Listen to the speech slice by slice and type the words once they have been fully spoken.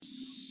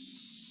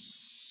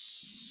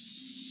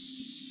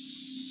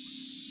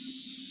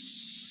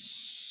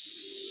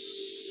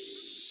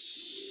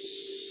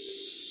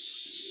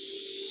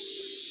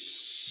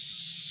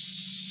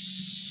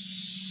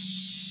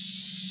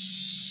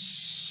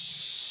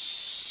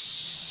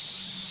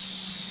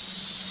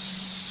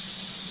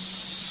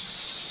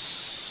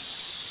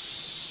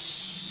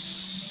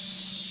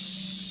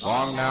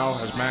Long now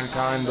has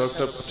mankind looked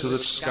up to the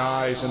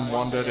skies and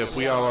wondered if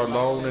we are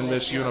alone in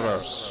this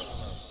universe.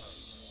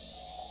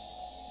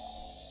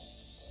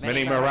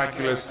 Many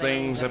miraculous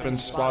things have been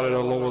spotted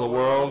all over the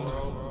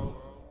world,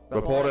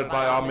 reported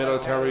by our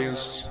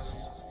militaries,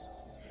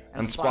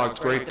 and sparked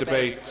great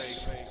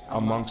debates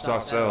amongst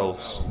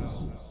ourselves.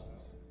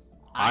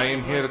 I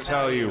am here to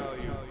tell you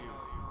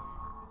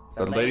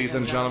that, ladies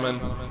and gentlemen,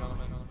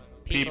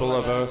 people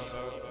of Earth,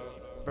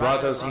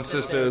 brothers and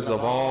sisters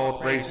of all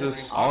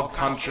races, all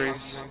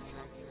countries,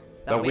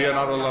 that we are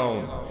not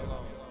alone.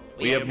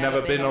 We have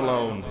never been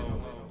alone.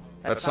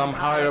 That some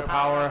higher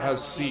power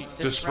has sought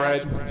to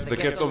spread the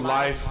gift of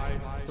life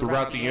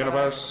throughout the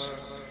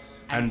universe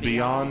and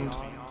beyond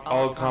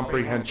all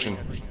comprehension.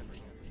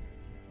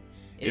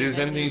 It is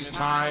in these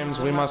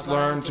times we must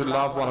learn to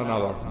love one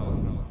another.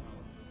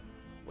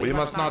 We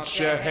must not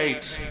share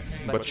hate,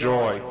 but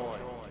joy.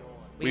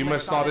 We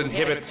must not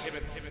inhibit,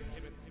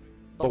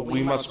 but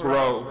we must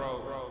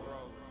grow.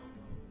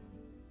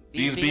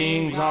 These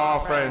beings are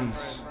our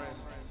friends.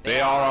 They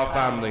are our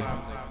family.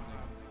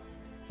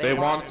 They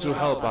want to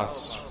help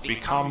us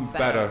become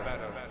better,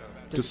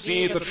 to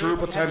see the true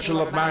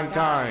potential of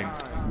mankind.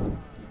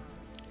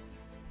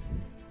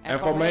 And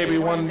for maybe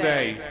one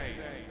day,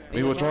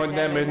 we will join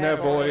them in their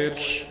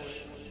voyage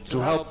to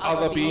help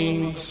other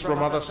beings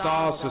from other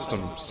star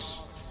systems.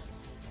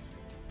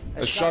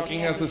 As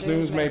shocking as this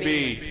news may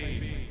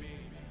be,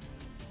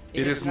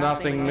 it is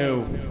nothing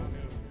new.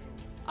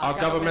 Our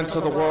governments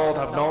of the world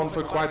have known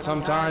for quite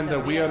some time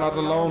that we are not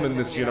alone in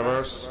this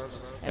universe,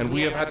 and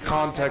we have had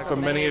contact for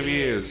many of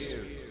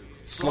years,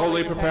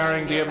 slowly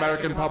preparing the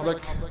American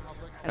public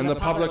and the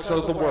publics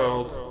of the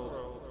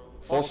world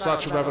for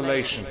such a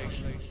revelation.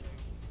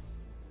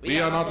 We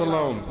are not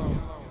alone,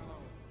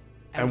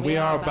 and we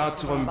are about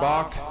to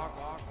embark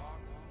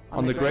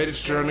on the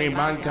greatest journey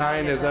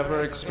mankind has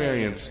ever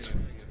experienced.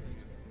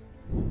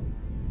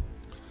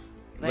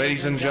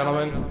 Ladies and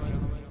gentlemen,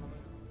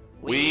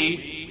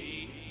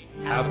 we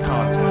have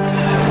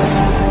contact.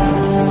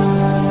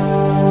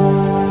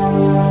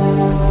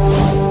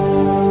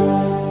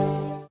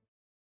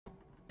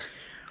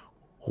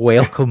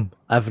 Welcome,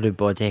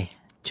 everybody,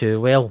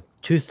 to,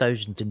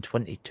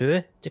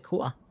 2022,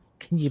 Dakota.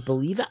 Can you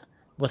believe it?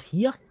 We're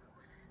here.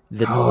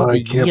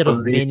 The year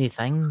of many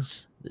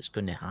things that's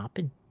going to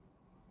happen.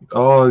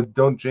 Oh,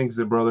 don't jinx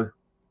it, brother.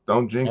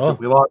 Don't jinx it.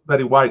 We lost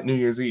Betty White New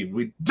Year's Eve.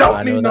 We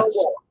don't need no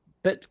more.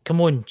 But come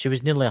on, she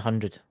was nearly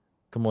 100.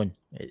 Come on,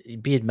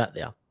 be admit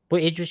there.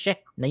 What age was she?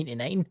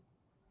 99?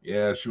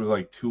 Yeah, she was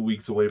like 2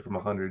 weeks away from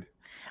 100.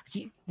 But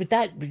you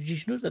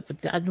know that? But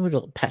I know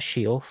it'll piss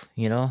you off,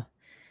 you know.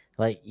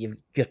 Like, you're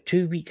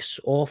 2 weeks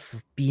off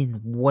of being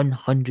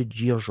 100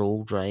 years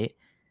old, right?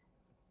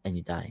 And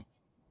you die.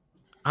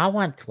 I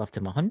want to live to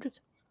 100.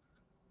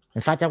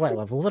 In fact, I want to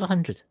live over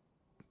 100.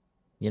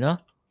 You know?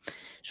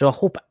 So I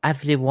hope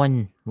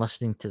everyone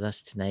listening to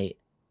this tonight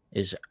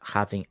is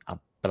having a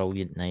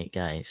brilliant night,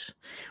 guys.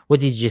 What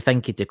did you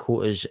think of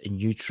Dakota's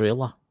new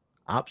trailer?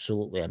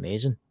 Absolutely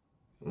amazing.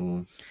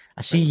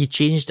 I see you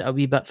changed it a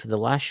wee bit for the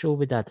last show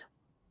we did.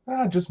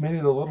 I just made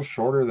it a little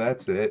shorter,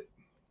 that's it.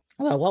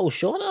 Well, a little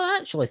shorter, I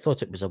actually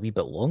thought it was a wee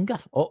bit longer.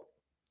 Oh,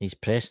 he's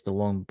pressed the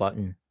wrong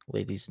button,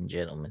 ladies and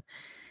gentlemen.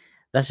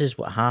 This is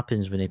what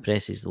happens when he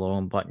presses the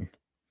wrong button.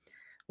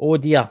 Oh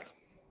dear.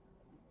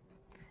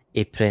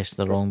 He pressed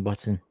the wrong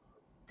button.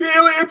 The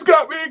aliens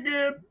got me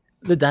again.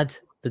 They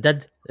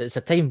did. It's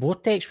a time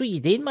vortex. What are you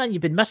doing, man?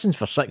 You've been missing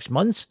for 6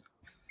 months.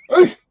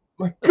 Oh,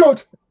 my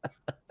God.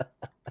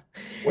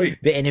 Wait.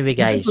 But anyway,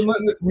 guys. You've been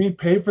letting me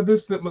pay for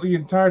this the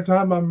entire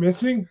time I'm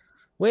missing?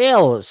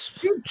 Well, it's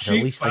the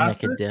least bastard. thing I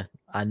could do.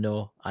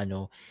 I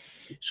know.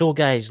 So,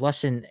 guys,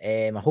 listen,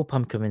 I hope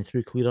I'm coming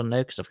through clearer now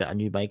because I've got a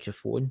new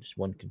microphone. So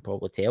one can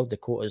probably tell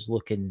Dakota's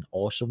looking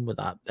awesome with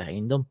that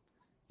behind him.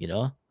 You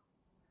know?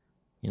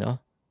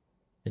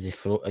 Is he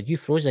Are you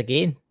froze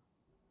again?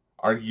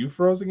 Are you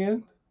froze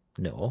again?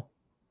 No.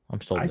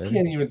 I'm still I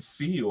can't even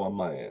see you on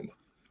my end.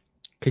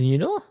 Can you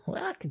know?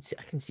 Well, I can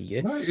see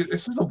you. No,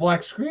 it's just a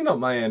black screen on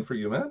my end for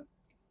you, man.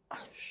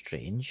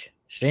 Strange.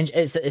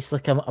 It's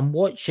like I'm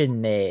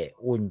watching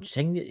on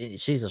thing. It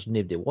says there's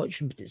nobody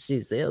watching, but it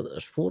says there that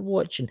there's 4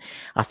 watching.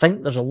 I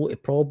think there's a lot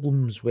of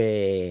problems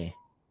with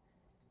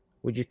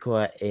what do you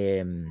call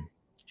it?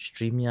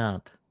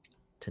 StreamYard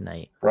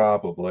tonight.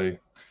 Probably.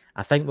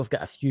 I think we've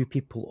got a few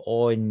people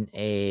on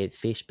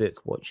Facebook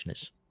watching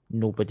us.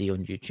 Nobody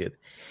on YouTube.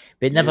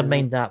 But never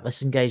mind that.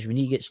 Listen, guys, we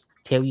need to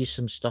tell you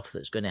some stuff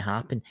that's going to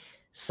happen.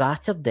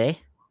 Saturday,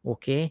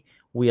 okay,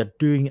 we are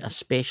doing a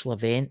special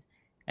event,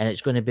 and it's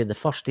going to be the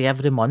first day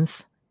every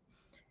month.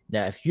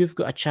 Now, if you've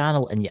got a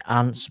channel and you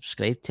aren't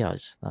subscribed to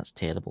us, that's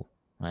terrible,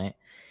 right?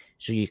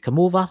 So you come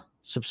over,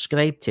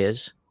 subscribe to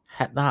us,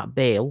 hit that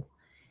bell,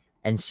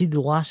 and see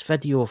the last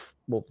video of,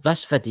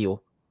 this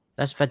video,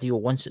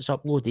 once it's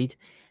uploaded,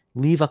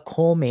 leave a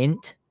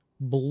comment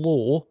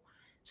below,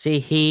 say,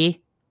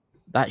 hey,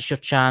 that's your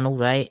channel,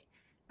 right?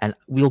 And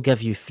we'll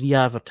give you free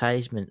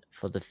advertisement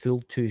for the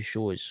full 2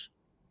 shows.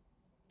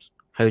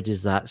 How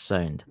does that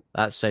sound?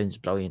 That sounds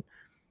brilliant.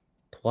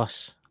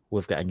 Plus,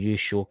 we've got a new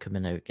show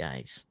coming out,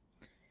 guys.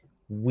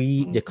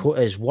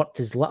 Dakota's worked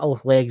his little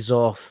legs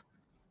off,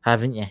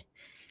 haven't you?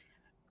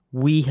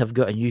 We have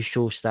got a new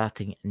show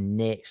starting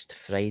next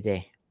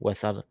Friday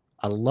with our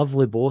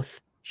lovely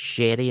both,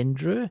 Sherry and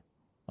Drew,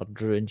 or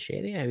Drew and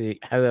Sherry,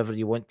 however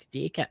you want to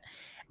take it.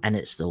 And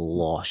it's the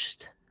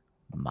Lost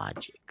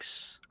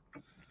Magics.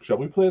 Shall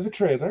we play the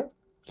trailer?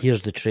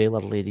 Here's the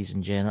trailer, ladies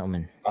and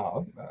gentlemen.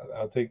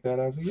 I'll take that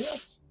as a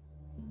yes.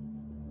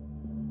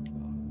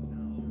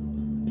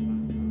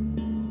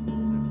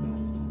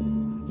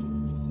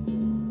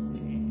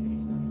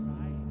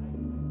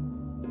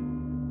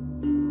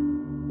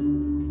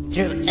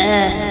 Through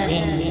earth,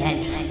 wind,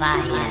 and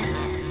fire,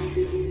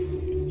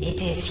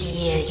 it is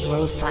here you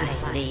will find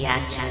the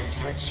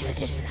answers which you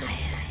desire.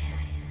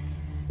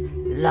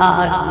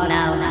 Lord,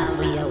 now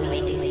we are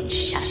waiting in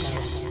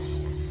shadow,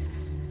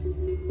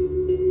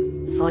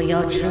 for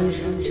your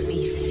truth to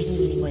be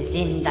seen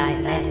within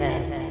thy letter,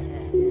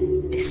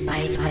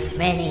 despite what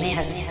many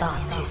have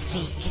thought to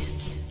seek.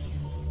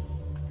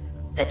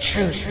 The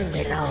truth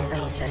will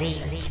always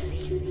read.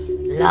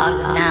 Lord,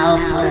 now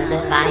for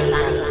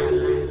revival.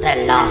 The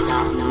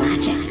Lost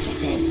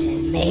Magics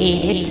has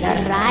made its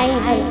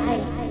arrival.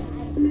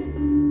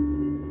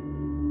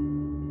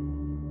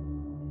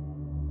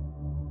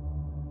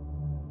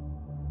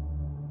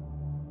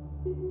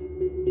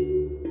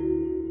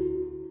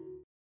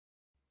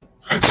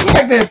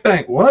 Smack that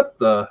thing! What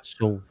the?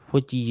 So,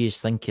 what do you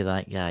think of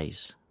that,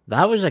 guys?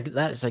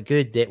 That's a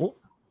good day. Oh,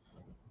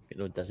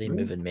 does he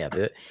moving me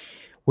about?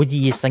 What do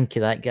you think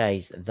of that,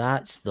 guys?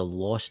 That's the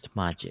Lost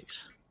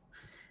Magics.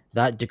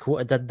 That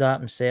Dakota did that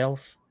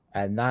himself.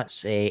 And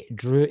that's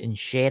Drew and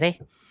Sherry.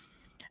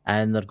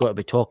 And they're going to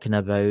be talking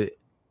about,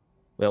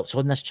 well, it's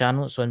on this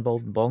channel, it's on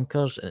Bald and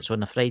Bonkers, and it's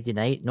on a Friday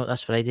night, not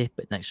this Friday,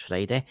 but next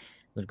Friday.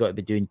 They're going to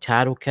be doing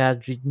tarot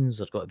card readings,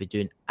 they're going to be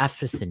doing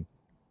everything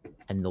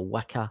in the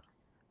Wicca,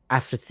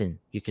 everything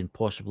you can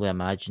possibly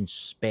imagine,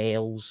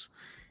 spells,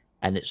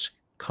 and it's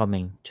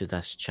coming to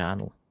this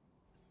channel.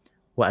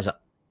 What is it?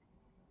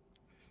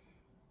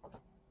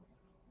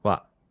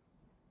 What?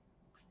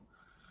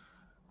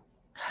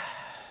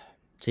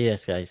 See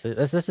this, guys.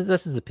 This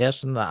is the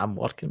person that I'm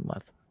working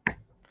with.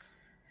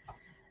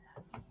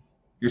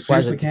 You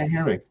seriously can't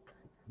hear me?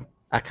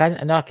 I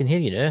can't. No, I can hear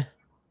you now.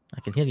 I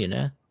can hear you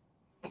now.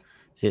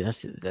 See,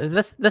 this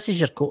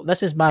is your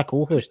this is my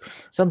co-host.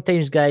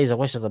 Sometimes, guys, I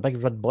wish there was a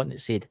big red button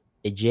that said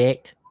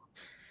eject.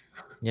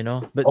 You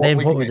know, but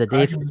then what was a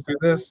day? Do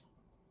this.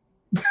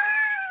 Look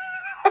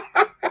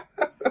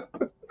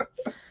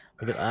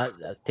at that.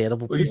 That's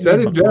terrible. Well, you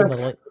said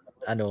eject.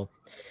 I know.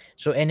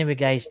 So anyway,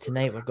 guys,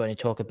 tonight we're going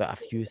to talk about a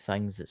few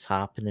things that's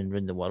happening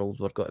around the world.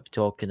 We're going to be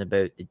talking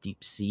about the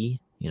deep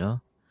sea, you know.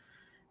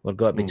 We're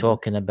going to be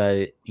talking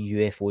about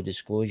UFO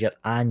disclosure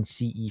and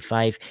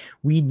CE5.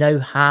 We now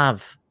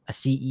have a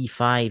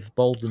CE5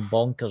 Bald and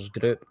Bonkers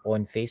group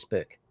on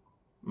Facebook.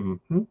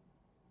 Mm-hmm.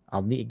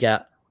 I'll need to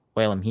get,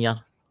 while I'm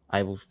here,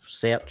 I will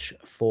search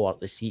for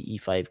the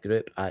CE5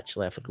 group.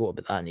 Actually, I forgot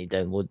about that. I need to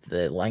download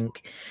the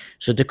link.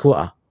 So,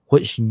 Dakota,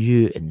 what's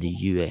new in the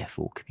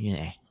UFO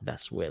community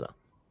this weather?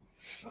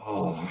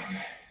 Oh.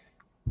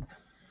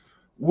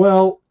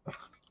 Well,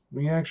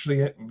 we actually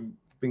have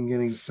been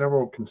getting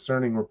several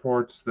concerning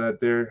reports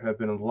that there have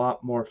been a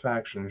lot more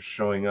factions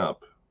showing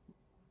up.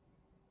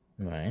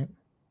 Right.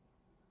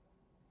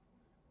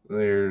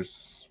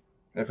 There's,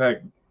 in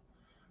fact,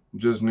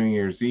 just New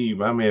Year's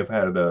Eve, I may have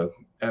had a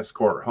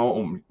escort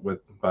home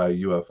by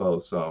UFO.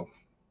 So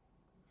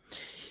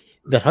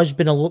there has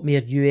been a lot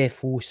more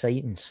UFO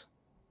sightings.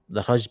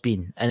 There has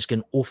been, and it's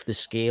gone off the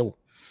scale.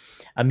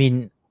 I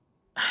mean,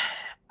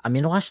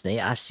 last night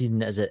I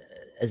seen is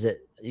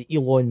it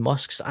Elon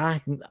Musk's? I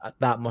think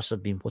that must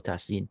have been what I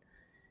seen.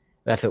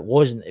 But if it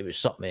wasn't, it was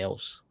something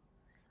else.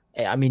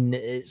 I mean,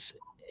 it's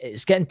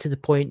getting to the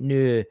point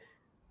now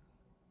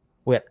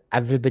where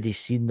everybody's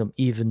seen them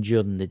even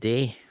during the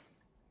day.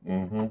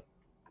 Mm-hmm.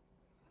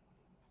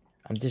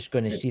 I'm just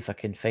going to see if I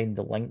can find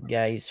the link,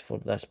 guys, for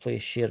this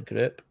place share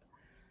group.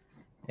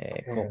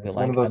 It's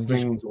one of those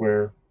things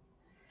where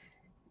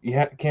you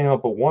can't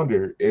help but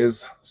wonder,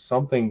 is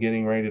something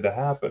getting ready to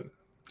happen?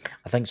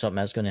 I think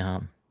something is going to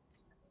happen.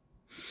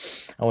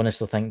 I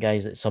honestly think,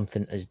 guys, that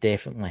something is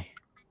definitely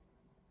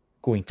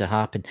going to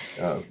happen.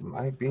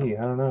 Might be.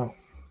 I don't know.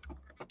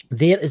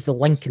 There is the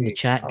link in the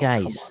chat,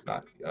 guys.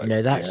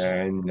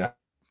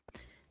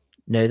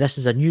 Now this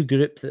is a new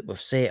group that we've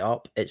set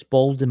up. It's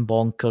Bald and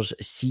Bonkers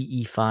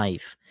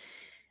CE5.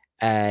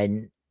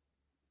 And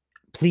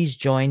please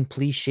join.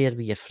 Please share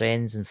with your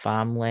friends and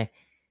family.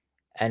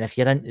 And if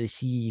you're into the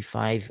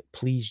CE5,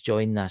 please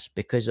join this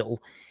because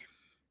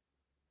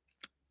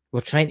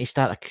we're trying to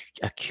start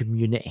a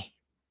community,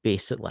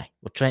 basically.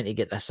 We're trying to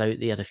get this out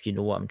there, if you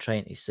know what I'm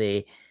trying to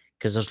say.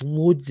 Because there's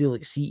loads of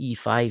like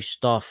CE5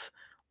 stuff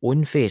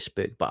on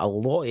Facebook, but a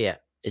lot of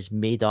it is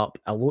made up.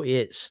 A lot of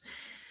it's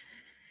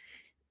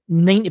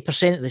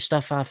 90% of the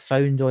stuff I've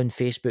found on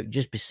Facebook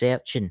just by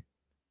searching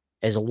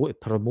is a lot of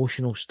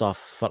promotional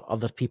stuff for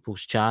other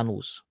people's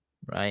channels,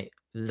 right?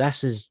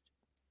 This is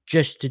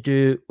just to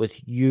do with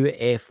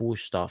UFO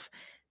stuff.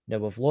 Now,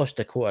 we've lost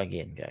Dakota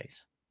again,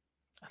 guys.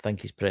 I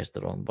think he's pressed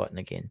the wrong button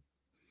again.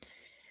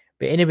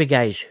 But anyway,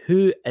 guys,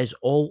 who is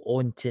all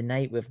on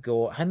tonight? We've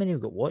got, how many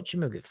we've got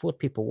watching? We've got 4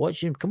 people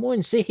watching. Come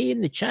on, say hey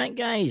in the chat,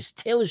 guys.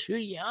 Tell us who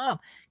you are.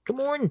 Come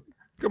on.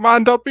 Come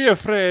on, don't be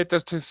afraid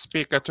to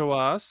speak to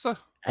us.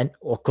 And,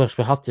 of course,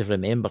 we have to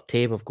remember,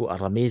 too, we've got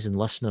our amazing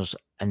listeners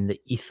in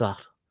the ether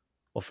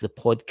of the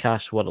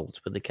podcast world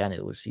where they can't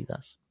really see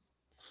this.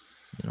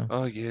 You know?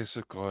 Oh, yes,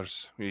 of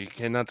course. We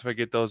cannot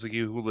forget those of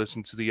you who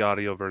listen to the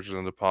audio version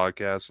of the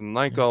podcast. And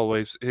like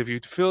always, if you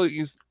feel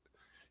you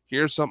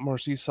hear something or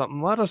see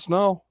something, let us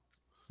know.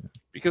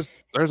 Because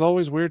there's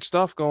always weird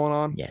stuff going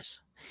on. Yes.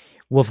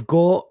 We've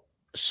got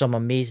some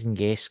amazing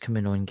guests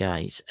coming on,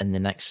 guys, in the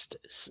next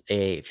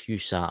few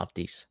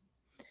Saturdays.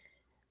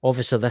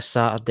 Obviously, this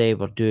Saturday,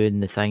 we're doing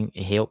the thing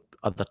to help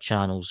other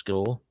channels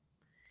grow.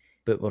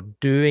 But we're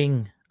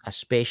doing a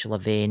special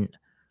event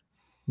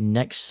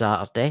next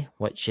Saturday,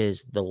 which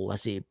is the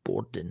Lizzie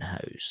Borden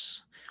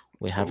House.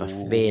 We have a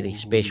very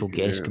special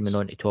guest coming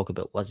on to talk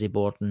about Lizzie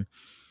Borden.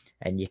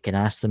 And you can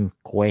ask them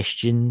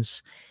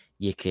questions.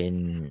 You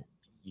can,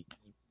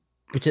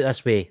 put it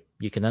this way,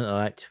 you can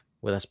interact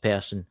with this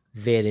person,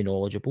 very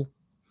knowledgeable.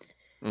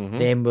 Mm-hmm.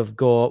 Then we've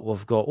got,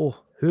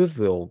 who have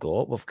we all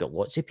got? We've got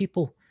lots of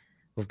people.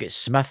 We've got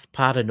Smith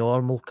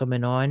Paranormal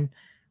coming on.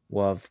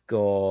 We've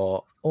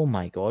got, oh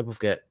my God,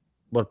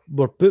 we're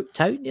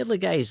booked out nearly,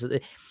 guys.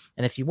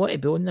 And if you want to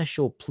be on this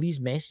show, please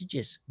message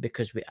us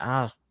because we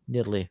are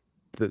nearly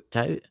booked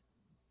out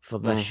for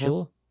this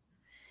show.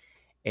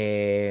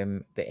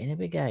 But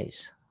anyway,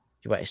 guys,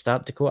 you want to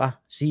start, Dakota?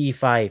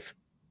 CE5,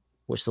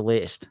 what's the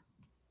latest?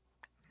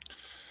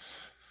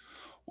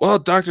 Well,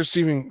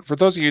 for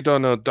those of you who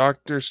don't know,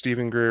 Dr.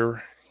 Stephen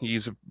Greer,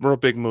 he's a real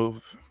big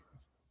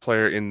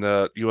player in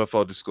the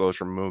UFO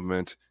disclosure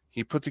movement.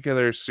 He put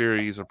together a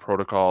series of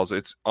protocols.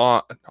 It's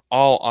all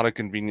on a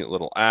convenient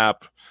little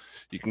app.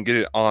 You can get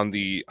it on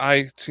the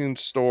iTunes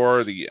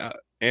store, the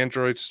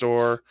Android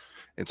store.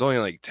 It's only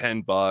like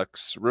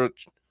 $10, real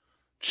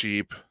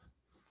cheap.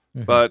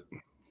 Mm-hmm. But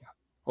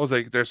I was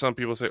like, there's some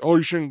people say, "Oh,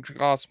 you shouldn't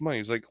cost money."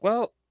 He's like,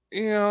 well,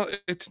 you know,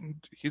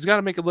 he's got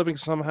to make a living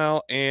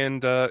somehow,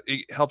 and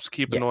it helps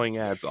keep annoying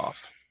ads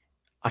off.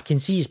 I can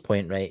see his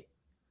point, right?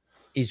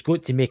 He's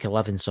got to make a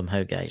living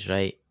somehow, guys,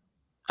 right?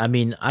 I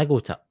mean, I go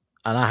to,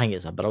 and I think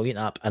it's a brilliant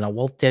app, and I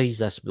will tell you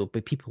this, there'll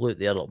be people out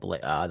there that'll be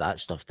like, that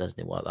stuff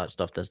doesn't work, that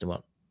stuff doesn't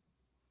work.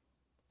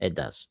 It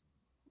does,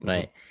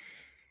 right?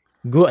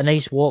 Go a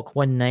nice walk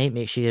one night,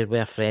 make sure you're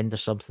with a friend or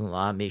something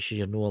like that, make sure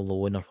you're not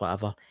alone or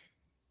whatever,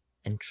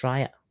 and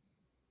try it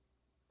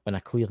on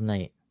a clear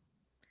night.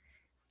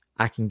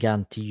 I can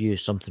guarantee you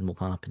something will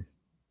happen.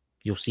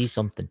 You'll see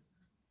something.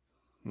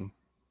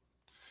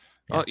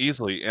 Oh,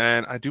 easily.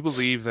 And I do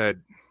believe that,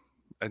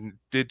 I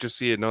did just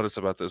see a notice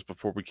about this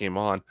before we came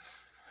on,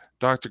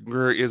 Dr.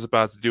 Greer is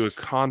about to do a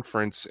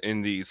conference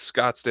in the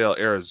Scottsdale,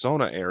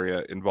 Arizona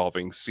area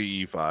involving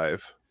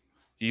CE5.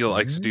 He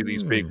likes to do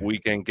these big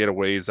weekend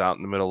getaways out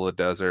in the middle of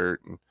the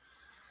desert. And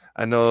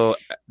I know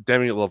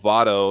Demi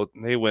Lovato,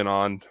 they went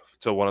on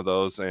to one of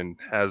those and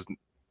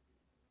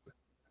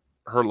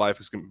her life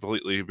has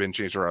completely been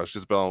changed around.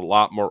 She's been a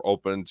lot more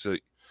open to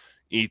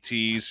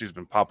ETs. She's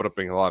been popping up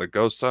in a lot of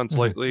ghost hunts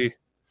lately.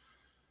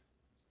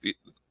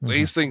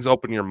 These things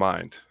open your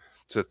mind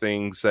to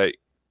things that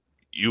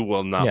you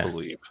will not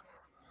believe.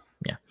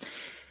 Yeah.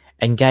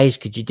 And guys,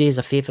 could you do us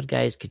a favor,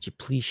 guys? Could you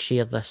please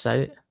share this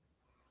out?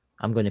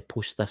 I'm going to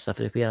post this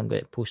everywhere. I'm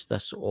going to post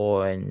this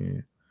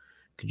on.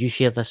 Could you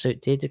share this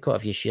out too, Dakota?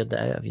 Have you shared it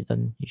out? Have you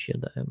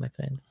shared it out, my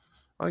friend?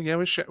 Oh yeah,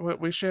 we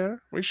share.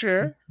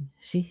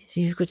 See,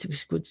 you've got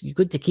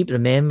to keep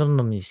remembering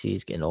them. You see,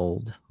 he's getting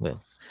old.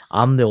 Well,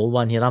 I'm the old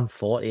one here. I'm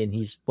 40, and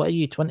he's, what are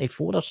you,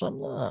 24 or something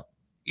like that?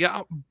 Yeah,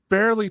 I'm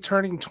barely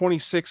turning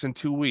 26 in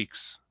 2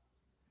 weeks.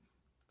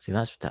 See,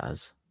 that's what that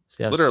is.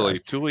 Literally,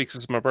 2 weeks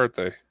is my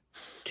birthday.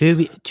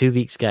 2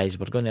 weeks, guys.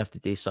 We're going to have to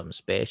do something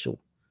special.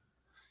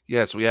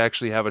 Yes, we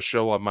actually have a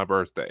show on my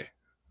birthday.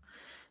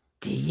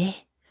 Do you?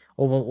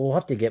 Oh, we'll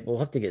have to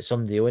get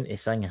somebody on to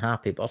sing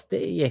 "Happy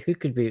Birthday." Yeah, who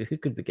could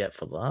we get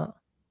for that?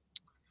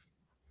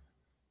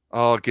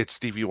 I'll get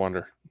Stevie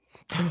Wonder.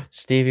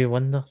 Stevie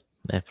Wonder,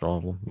 no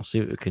problem. We'll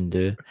see what we can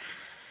do.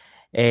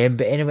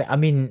 But anyway, I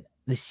mean,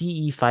 the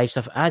CE5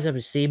 stuff. As I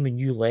was saying when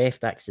you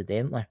left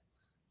accidentally,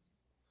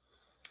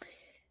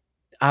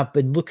 I've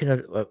been putting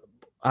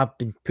out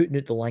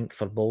the link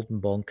for Bald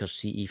and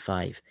Bonkers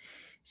CE5.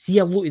 See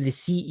a look at the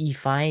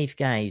CE5,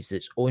 guys,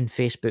 that's on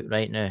Facebook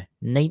right now.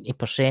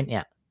 90% of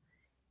it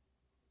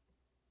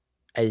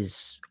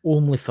is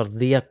only for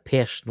their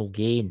personal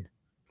gain,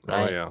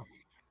 right? Oh, yeah.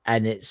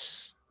 And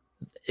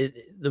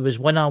there was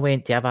one I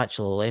went to, I've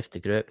actually left the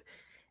group,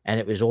 and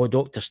it was,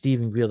 Dr.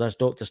 Stephen Greer this,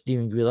 Dr.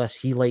 Stephen Greer this,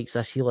 he likes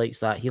this, he likes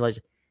that, he was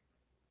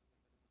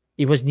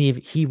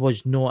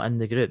not in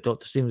the group.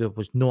 Dr. Stephen Greer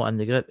was not in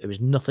the group. It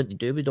was nothing to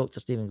do with Dr.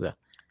 Stephen Greer.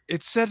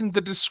 It said in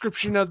the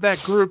description of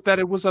that group that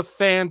it was a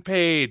fan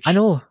page. I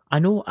know,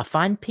 a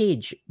fan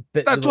page.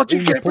 But that's what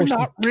you get for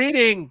not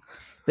reading.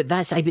 But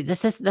this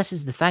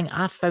is the thing.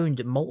 I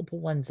found multiple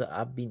ones that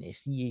I've been to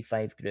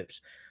CA5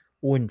 groups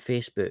on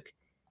Facebook,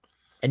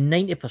 and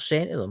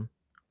 90% of them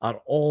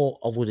are all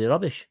a load of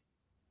rubbish.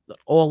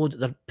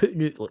 They're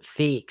putting out like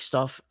fake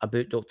stuff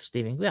about Dr.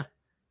 Stephen Ware.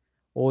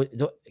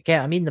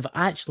 They've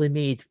actually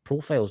made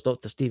profiles,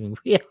 Dr. Stephen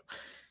Ware,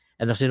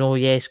 and they're saying, "Oh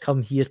yes,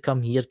 come here,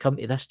 come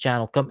to this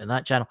channel, come to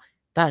that channel."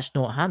 That's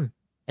not him.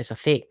 It's a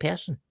fake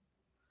person,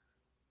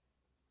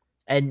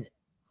 and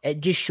it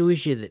just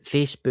shows you that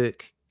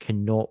Facebook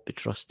cannot be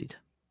trusted,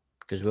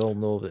 because we all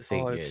know that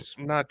fake news. It's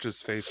not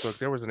just Facebook.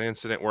 There was an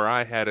incident where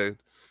I had a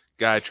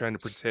guy trying to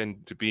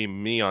pretend to be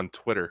me on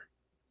Twitter.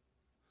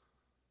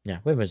 Yeah,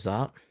 when was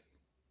that?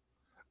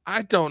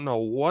 I don't know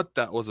what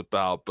that was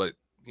about, but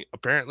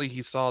apparently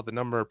he saw the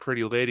number of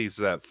pretty ladies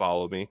that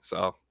follow me,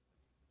 so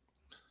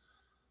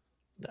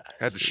I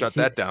had to shut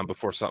that down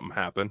before something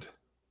happened.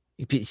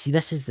 But see,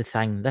 this is the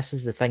thing.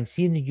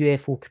 Seeing the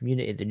UFO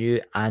community, the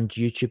new and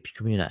YouTube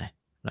community,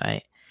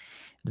 right?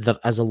 There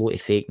is a lot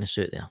of fakeness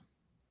out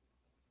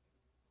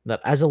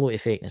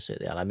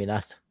there. I mean,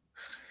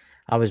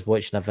 I was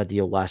watching a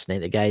video last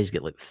night. The guy's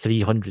got like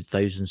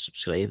 300,000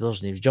 subscribers,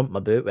 and he was jumping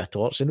about with a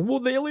torch saying, "Oh,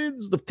 the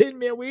aliens! They've taken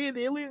me away!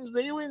 The aliens!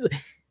 The aliens!"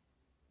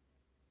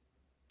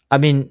 I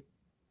mean,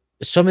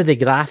 some of the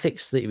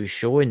graphics that he was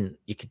showing,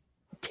 you could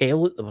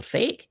tell that they were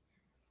fake.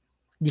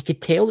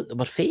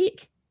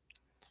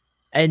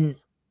 And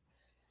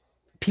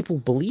people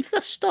believe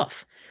this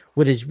stuff,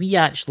 whereas we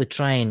actually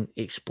try and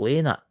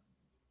explain it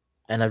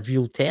in a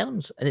real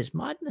terms, and it's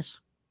madness.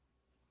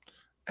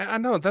 I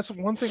know, that's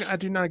one thing I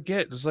do not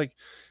get. It's like,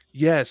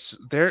 yes,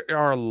 there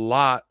are a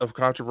lot of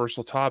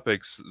controversial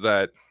topics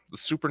that the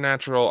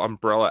supernatural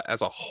umbrella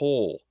as a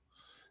whole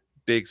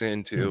digs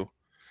into.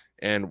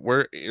 And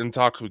we're in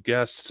talks with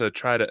guests to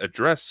try to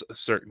address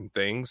certain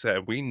things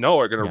that we know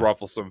are going to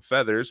ruffle some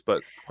feathers,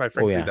 but quite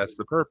frankly, that's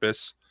the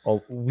purpose.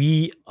 Oh,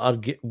 we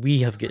have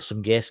got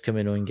some guests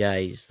coming on,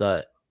 guys,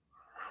 that,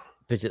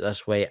 put it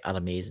this way, are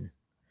amazing.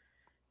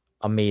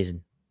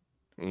 Amazing.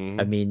 Mm-hmm.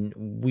 I mean,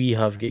 we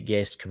have got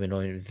guests coming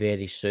on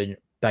very soon,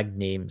 big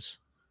names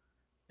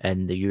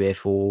in the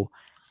UFO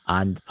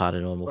and the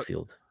paranormal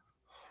field.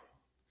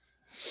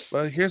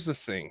 Well, here's the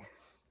thing.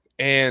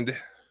 And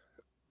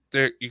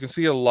there you can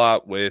see a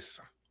lot with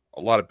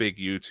a lot of big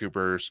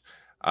YouTubers.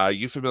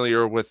 You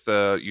familiar with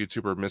the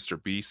YouTuber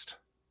Mr. Beast?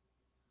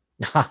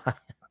 All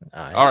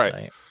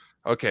right.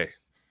 Okay.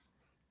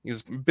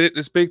 He's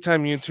this big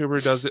time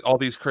YouTuber, does all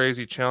these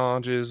crazy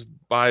challenges,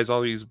 buys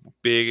all these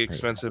big,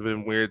 expensive,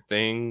 and weird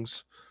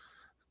things.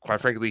 Quite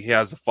frankly, he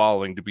has the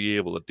following to be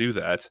able to do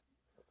that.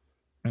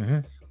 Mm-hmm.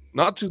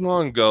 Not too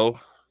long ago,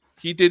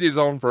 he did his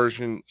own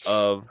version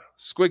of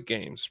Squid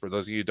Games. For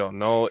those of you who don't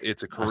know,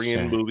 it's a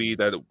Korean movie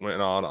that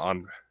went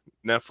on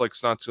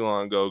Netflix not too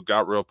long ago,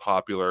 got real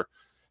popular,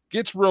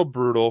 gets real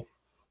brutal.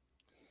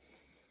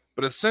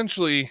 But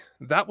essentially,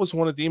 that was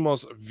one of the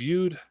most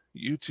viewed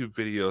YouTube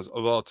videos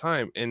of all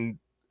time. And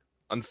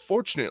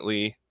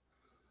unfortunately,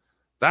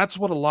 that's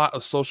what a lot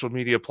of social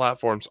media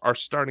platforms are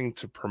starting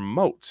to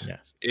promote.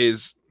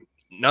 Is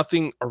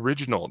nothing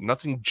original,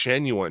 nothing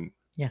genuine.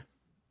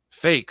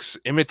 Fakes,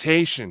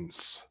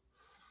 imitations.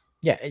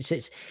 Yeah, it's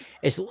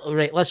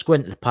right. Let's go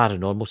into the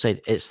paranormal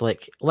side. It's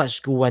like, let's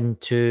go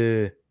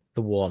into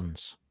the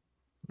Warrens,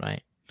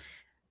 right?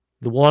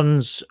 The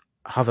Warrens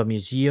have a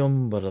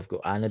museum where they've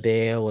got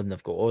Annabelle and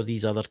they've got all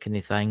these other kind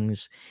of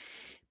things.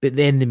 But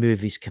then the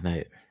movies come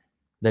out.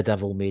 The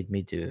Devil Made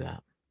Me Do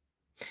That.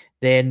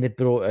 Then they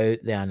brought out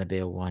the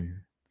Annabelle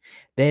one.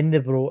 Then they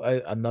brought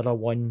out another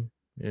one,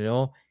 you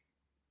know.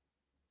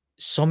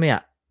 Some of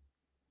it,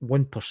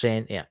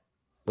 1% of it,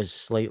 was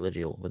slightly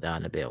real with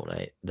Annabelle,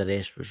 right? The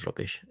rest was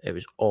rubbish. It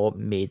was all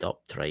made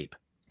up tripe,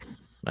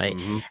 right?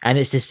 Mm-hmm. And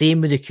it's the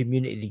same with the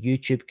community,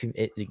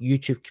 the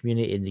YouTube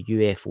community and the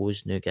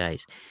UFOs now,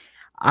 guys.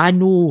 I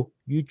know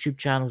YouTube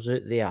channels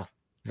out there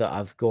that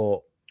have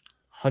got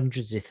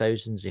hundreds of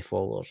thousands of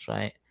followers,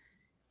 right?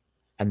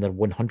 And they're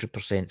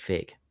 100%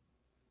 fake.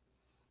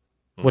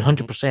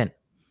 100%.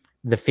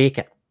 They fake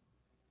it.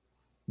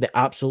 They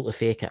absolutely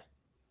fake it.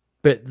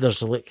 But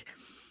there's like,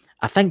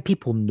 I think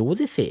people know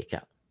they fake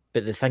it,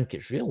 but they think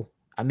it's real.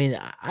 I mean,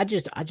 I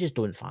just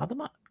don't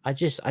fathom it. I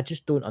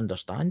just don't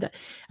understand it.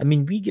 I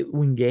mean, we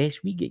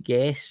get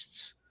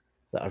guests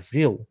that are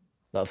real,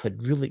 that have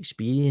had real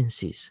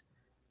experiences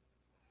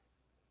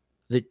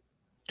that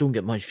don't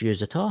get much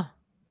views at all.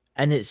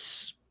 And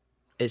it's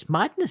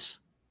madness.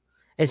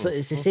 It's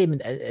the same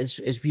as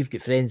we've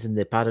got friends in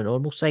the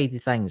paranormal side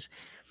of things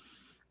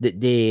that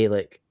they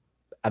like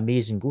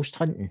amazing ghost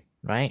hunting,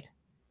 right?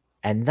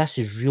 And this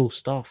is real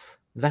stuff.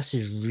 This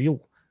is real,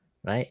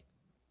 right?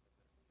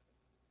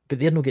 But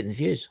they're not getting the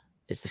views.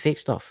 It's the fake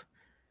stuff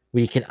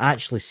where you can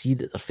actually see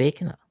that they're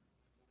faking it.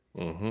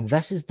 Mm-hmm.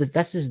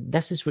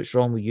 This is what's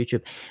wrong with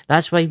YouTube.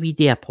 That's why we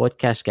do a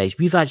podcast, guys.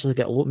 We've actually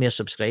got a lot more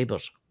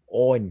subscribers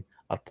on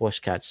our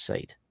podcast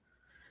side.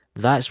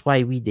 That's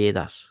why we do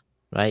this,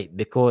 right?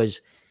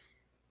 Because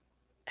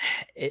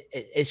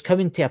it's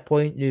coming to a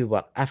point now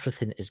where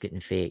everything is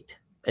getting faked.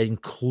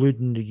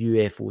 including the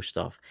UFO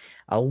stuff.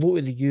 A lot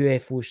of the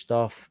UFO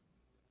stuff,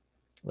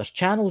 there's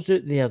channels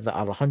out there that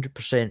are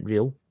 100%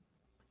 real,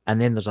 and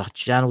then there's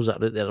channels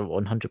that are out there that are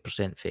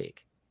 100%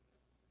 fake.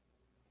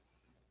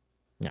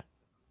 Yeah.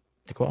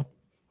 Dakota?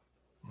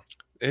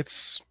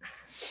 It's...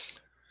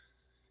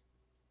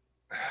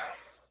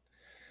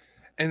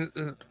 And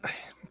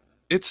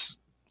it's...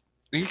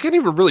 You can't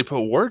even really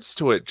put words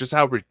to it, just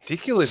how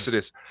ridiculous it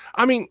is.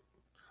 I mean,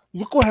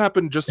 look what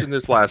happened just in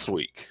this last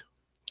week.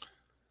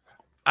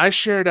 I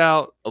shared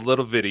out a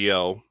little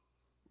video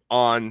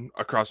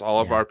across all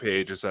of our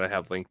pages that I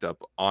have linked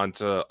up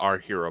onto our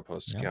Hero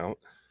Post account.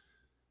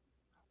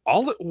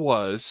 All it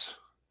was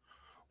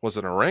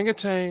an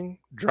orangutan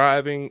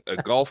driving a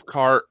golf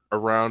cart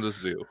around a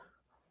zoo.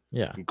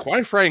 Yeah. And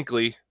quite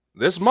frankly,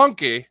 this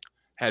monkey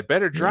had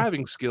better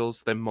driving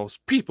skills than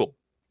most people.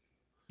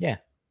 Yeah.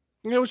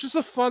 It was just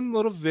a fun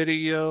little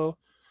video.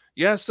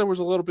 Yes, there was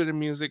a little bit of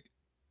music.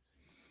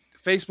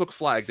 Facebook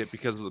flagged it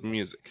because of the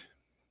music.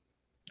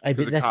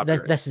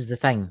 This is the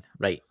thing,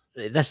 right?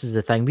 This is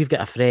the thing. We've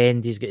got a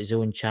friend, he's got his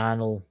own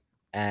channel,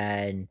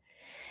 and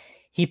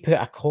he put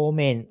a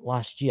comment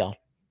last year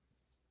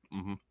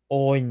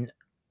on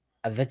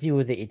a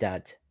video that he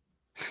did,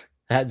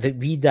 that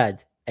we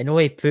did. And all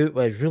he put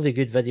was really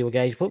good video,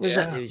 guys. What was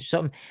it? It was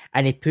something,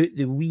 and he put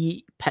the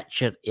wee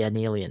picture of an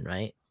alien,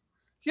 right?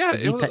 Yeah,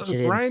 it was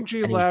Brian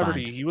G.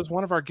 Laverty. He was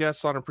one of our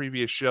guests on a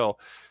previous show.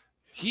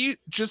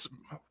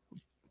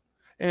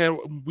 And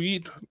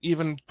we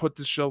even put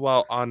this show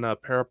out on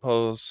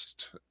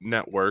Parapost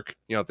Network.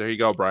 You know, there you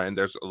go, Brian.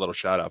 There's a little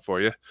shout out for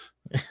you.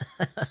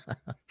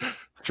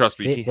 Trust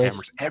me, he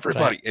hammers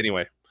everybody. Right.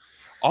 Anyway,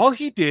 all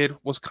he did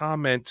was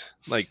comment,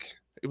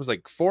 it was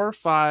 4 or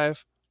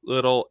 5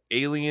 little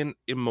alien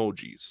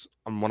emojis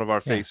on one of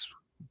our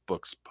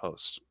Facebook's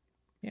posts.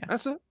 Yeah,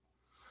 that's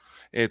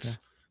it.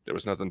 There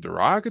was nothing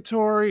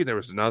derogatory. There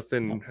was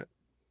nothing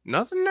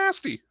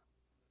nasty.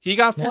 He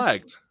got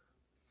flagged.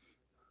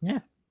 Yeah.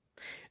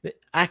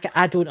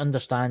 I don't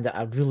understand it.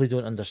 I really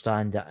don't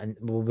understand it. And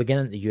we'll begin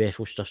into the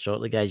UFO stuff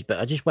shortly, guys. But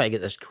I just want to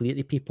get this clear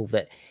to people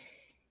that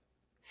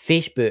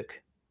Facebook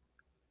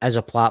is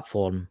a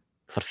platform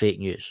for fake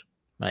news,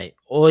 right?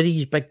 All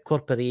these big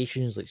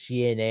corporations like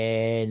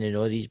CNN and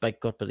all these big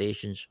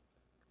corporations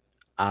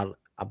are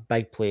a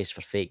big place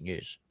for fake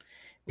news.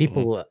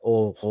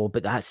 People,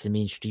 but that's the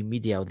mainstream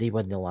media. They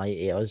wouldn't lie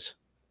to us.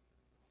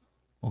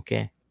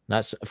 Okay.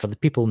 That's for the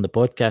people in the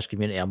podcast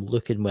community. I'm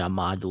looking with a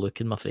mad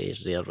look in my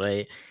face there,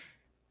 right?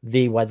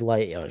 They would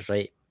lie to us,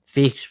 right?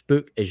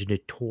 Facebook is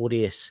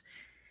notorious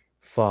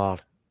for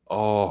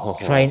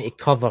trying to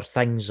cover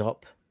things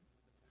up.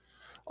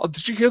 Oh,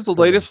 did you hear the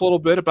latest little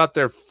bit about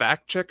their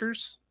fact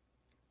checkers?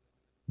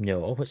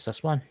 No, what's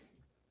this one?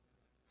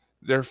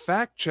 Their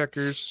fact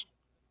checkers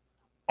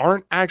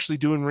aren't actually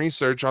doing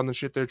research on the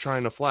shit they're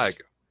trying to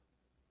flag.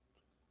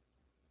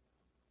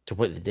 To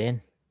what they're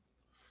doing?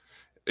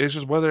 It's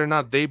just whether or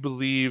not they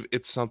believe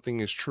something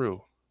is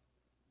true.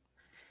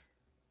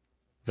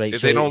 Right.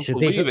 If they don't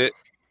believe it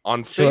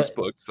on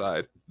Facebook's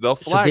side, they'll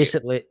flag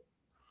it.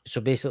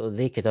 So basically,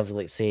 they could have,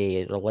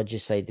 say,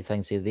 religious side of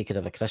things. Say they could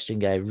have a Christian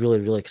guy,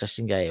 really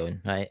Christian guy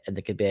on, right? And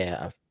there could be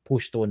a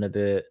post on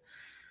about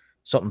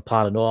something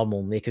paranormal,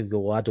 and they could go,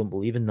 well, I don't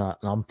believe in that,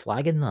 and I'm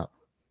flagging that.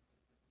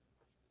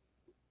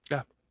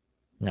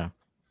 Yeah.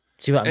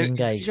 See what I mean,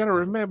 guys? You got to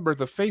remember,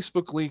 the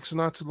Facebook leaks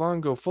not too long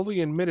ago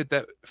fully admitted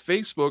that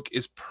Facebook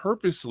is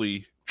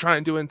purposely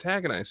trying to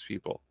antagonize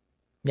people.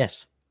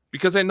 Yes.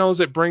 Because it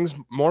knows it brings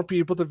more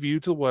people to view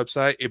to the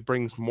website. It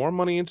brings more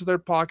money into their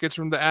pockets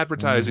from the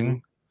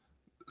advertising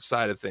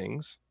side of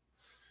things.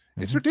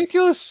 It's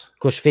ridiculous. Of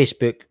course,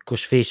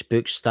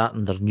 Facebook's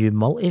starting their new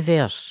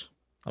multiverse.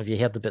 Have you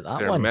heard about that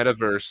their one? Their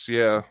metaverse,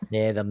 yeah.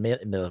 Yeah, their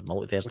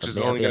multiverse. Which is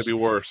only going to be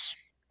worse.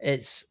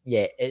 It's.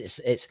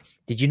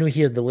 Did you know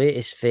here the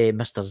latest for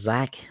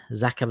Mr.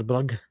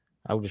 Zuckerberg?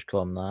 I'll just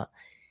call him that.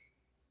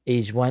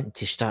 He's wanting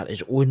to start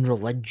his own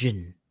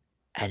religion,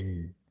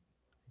 and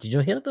did you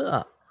hear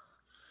about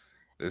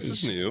that? This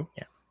is new.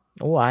 Yeah.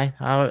 Oh, I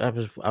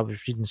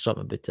was reading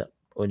something about it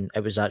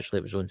it was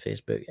on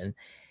Facebook, and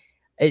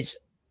it's,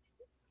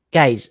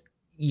 guys,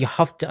 you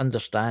have to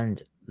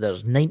understand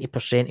there's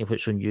 90% of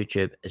what's on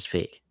YouTube is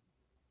fake,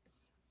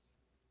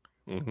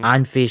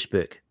 and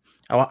Facebook.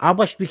 I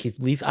wish we could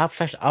leave. I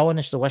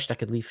honestly wished I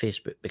could leave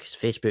Facebook because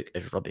Facebook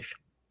is rubbish.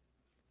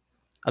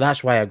 And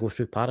that's why I go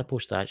through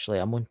Parapost. Actually,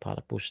 I'm on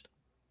Parapost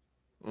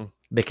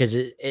because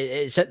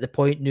it's at the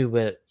point now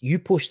where you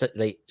post it,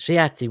 right? Say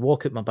I had to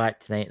walk out my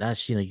back tonight and I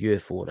seen a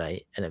UFO,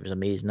 right, and it was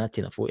amazing. I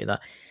taken a photo of that.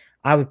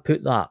 I would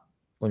put that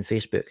on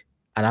Facebook,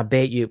 and I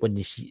bet you when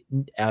they see,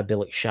 I'd be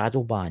like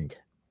shadow banned.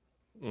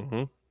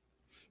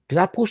 Because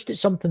I posted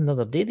something the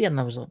other day there,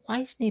 and I was like, why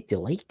is nobody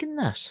liking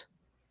this?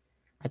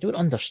 I don't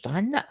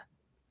understand it.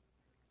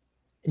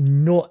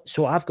 No,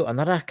 so I've got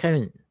another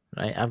account,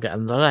 right? I've got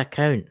another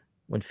account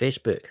on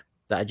Facebook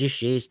that I just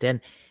changed in,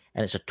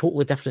 and it's a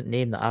totally different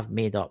name that I've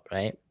made up,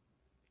 right?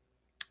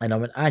 And I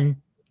went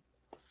in.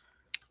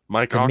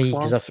 Mike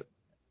Oxlong?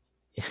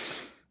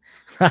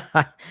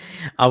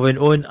 I went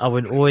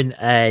on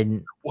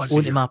and Was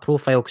onto he? my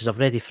profile because I've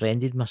already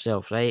friended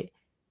myself, right?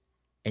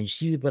 And you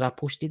see where I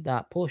posted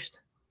that post?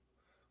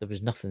 There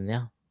was nothing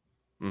there.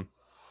 Hmm.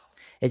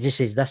 It just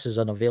says this is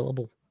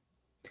unavailable.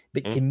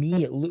 But to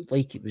me, it looked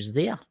like it was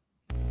there.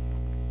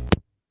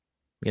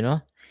 You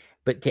know?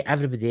 But to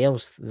everybody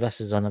else,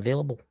 this is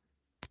unavailable.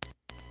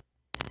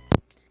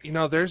 You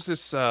know, there's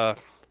this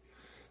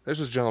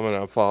gentleman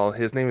I follow.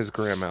 His name is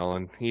Graham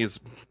Allen. He's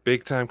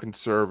big time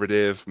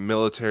conservative,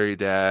 military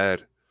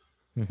dad.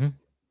 Mm-hmm.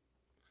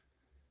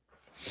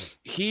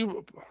 He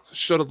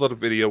showed a little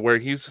video where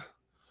he's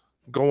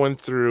going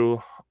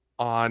through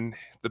on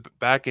the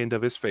back end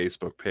of his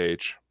Facebook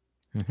page.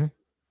 Mm-hmm.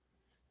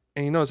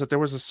 And he knows that there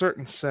was a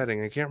certain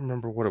setting, I can't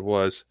remember what it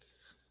was,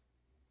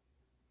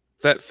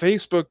 that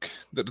Facebook,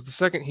 that the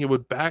second he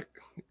would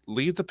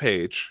leave the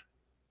page,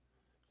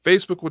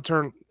 Facebook would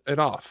turn it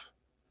off.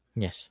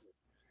 Yes.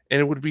 And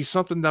it would be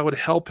something that would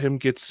help him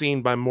get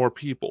seen by more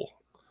people.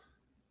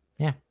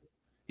 Yeah.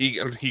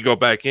 He go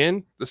back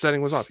in, the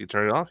setting was off. You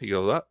turn it off, he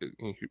goes up,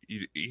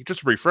 he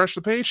just refreshed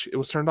the page, it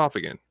was turned off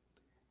again.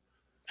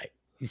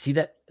 You see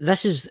that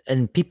this is,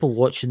 and people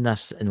watching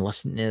this and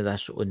listening to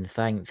this on the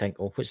thing think,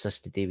 oh, what's this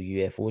to do with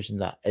UFOs and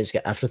that? It's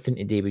got everything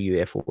to do with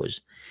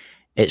UFOs.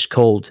 It's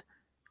called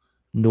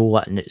no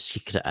letting its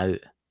secret out,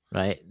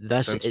 right?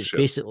 This is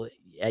basically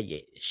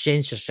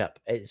censorship.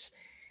 It's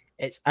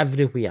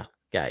everywhere,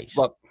 guys.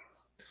 But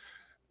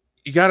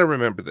you got to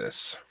remember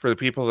this for the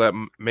people that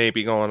may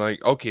be going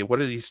like, okay,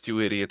 what are these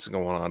two idiots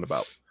going on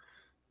about?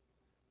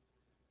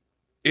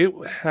 It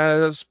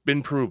has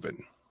been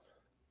proven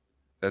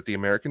that the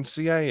American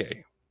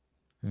CIA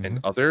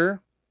and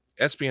other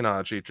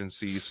espionage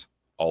agencies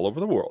all over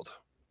the world,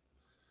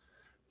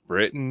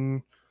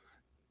 Britain,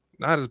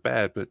 not as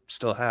bad, but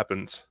still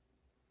happens,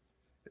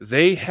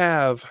 they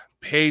have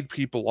paid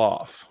people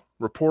off,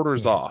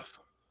 reporters off.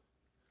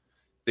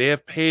 They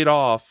have paid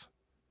off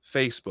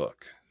Facebook.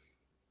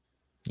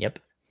 Yep.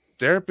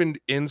 There have been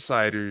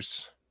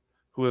insiders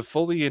who have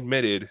fully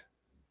admitted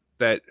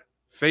that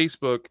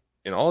Facebook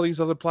and all these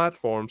other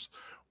platforms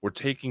were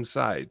taking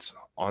sides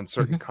on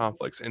certain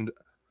conflicts and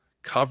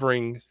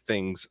covering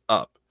things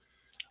up.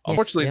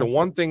 Unfortunately, the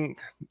one thing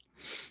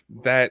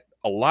that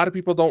a lot of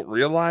people don't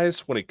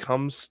realize when it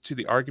comes to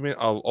the argument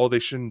of, oh, they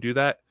shouldn't do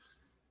that,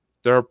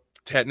 they're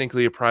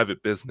technically a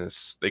private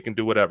business. They can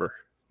do whatever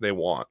they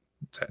want,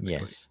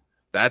 technically. Yes.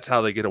 That's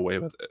how they get away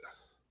with it.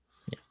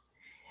 Yeah.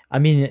 I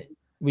mean,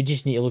 we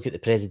just need to look at the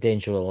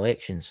presidential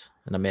elections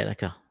in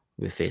America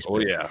with Facebook. Oh,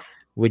 yeah.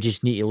 We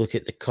just need to look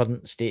at the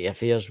current state of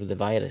affairs with the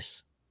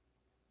virus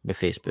with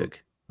Facebook,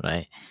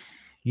 right?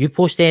 You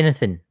post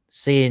anything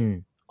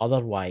saying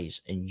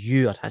otherwise and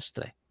you are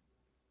history,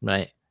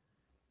 right?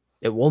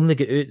 It will only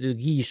get out, they'll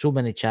give you so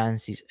many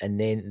chances and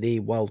then they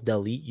will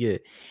delete you.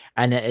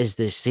 And it is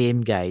the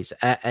same guys.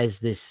 It is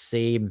the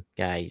same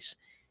guys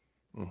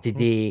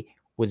today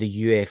with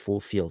the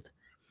UFO field.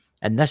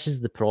 And this is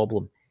the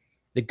problem.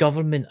 The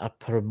government are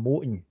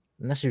promoting,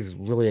 and this is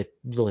really,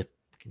 really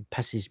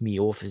pisses me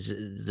off,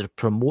 is they're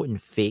promoting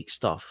fake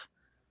stuff.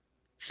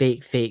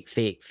 Fake.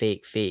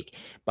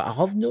 But I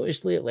have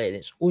noticed lately, and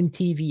it's on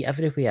TV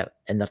everywhere,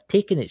 and they're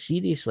taking it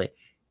seriously.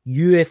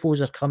 UFOs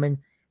are coming.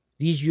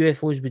 These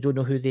UFOs, we don't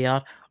know who they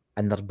are,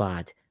 and they're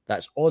bad.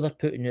 That's all they're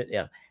putting out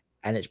there,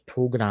 and it's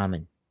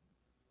programming.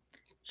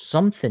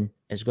 Something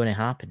is going to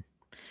happen.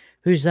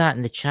 Who's that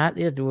in the chat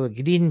there? Do a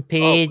green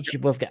page?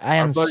 We've got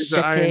Iron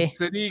City. Iron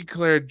City,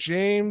 Claire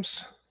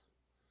James.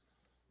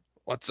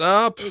 What's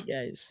up? Hey,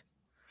 guys.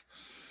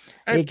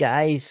 Hey,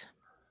 guys.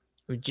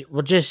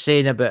 We're just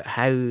saying about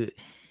how,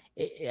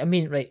 I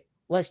mean, right,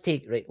 let's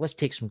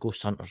take some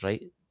ghost hunters,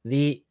 right?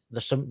 We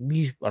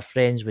are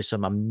friends with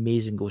some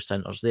amazing ghost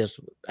hunters. There's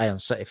Iron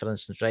City, for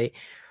instance, right?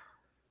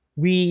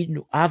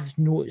 I've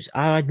noticed,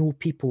 I know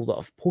people that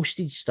have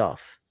posted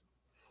stuff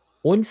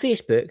on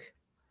Facebook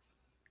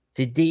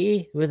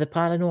today with the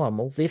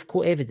paranormal. They've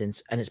caught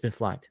evidence and it's been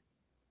flagged,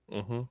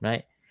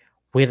 right?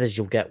 Whereas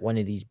you'll get one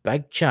of these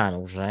big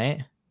channels,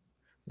 right,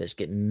 that's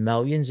getting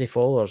millions of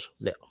followers,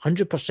 that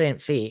 100%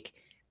 fake,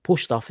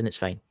 post stuff and it's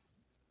fine.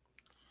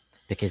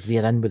 Because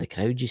they're in with the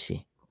crowd, you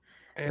see.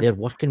 And they're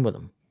working with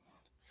them.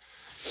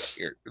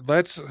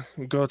 Let's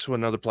go to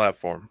another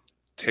platform,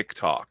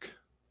 TikTok.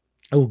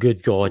 Oh,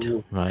 good God.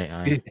 Ooh.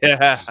 Right.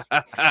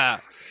 Yeah.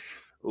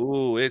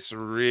 Ooh, it's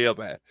real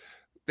bad.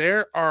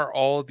 There are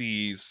all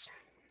these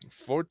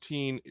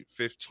 14,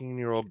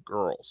 15-year-old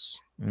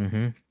girls.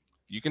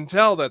 You can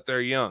tell that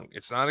they're young.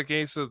 It's not a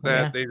case of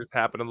that they just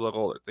happen to look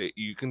older.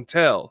 You can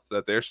tell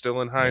that they're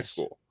still in high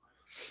school.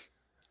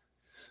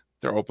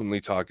 They're openly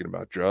talking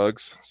about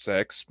drugs,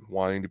 sex,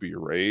 wanting to be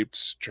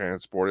raped,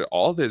 transported,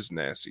 all this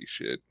nasty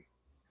shit.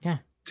 Yeah.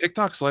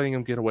 TikTok's letting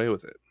them get away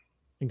with it.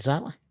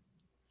 Exactly.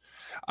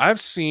 I've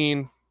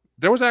seen,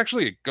 there was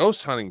actually a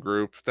ghost hunting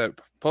group that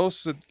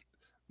posted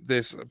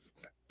this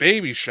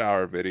baby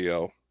shower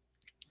video.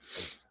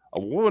 A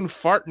woman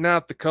farting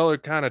out the color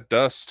kind of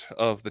dust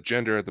of the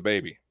gender of the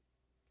baby.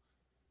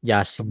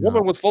 Yes. The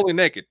woman was fully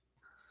naked.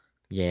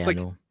 Yeah, it's like,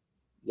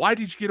 why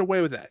did you get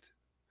away with that?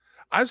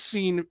 I've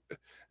seen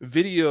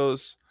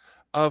videos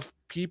of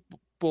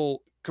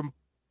people.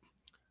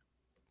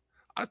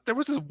 There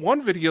was this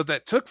one video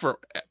that took for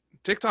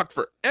TikTok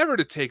forever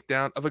to take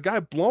down of a guy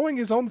blowing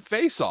his own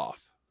face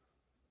off.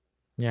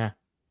 Yeah.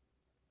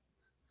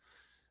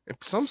 And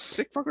some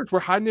sick fuckers were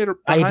hiding it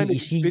behind a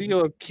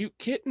video of cute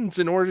kittens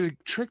in order to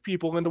trick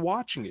people into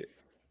watching it.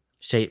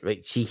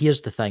 Right. See,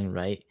 here's the thing,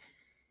 right?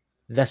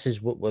 This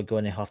is what we're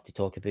going to have to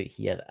talk about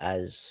here.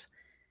 As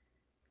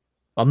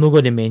I'm not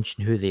going to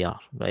mention who they are,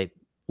 right?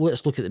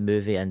 Let's look at the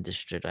movie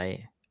industry,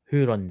 right?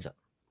 Who runs it,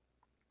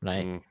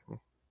 right? Mm-hmm.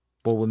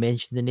 Well, we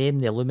mentioned the name,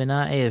 the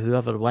Illuminati,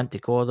 whoever want to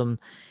call them,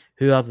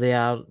 whoever they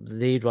are,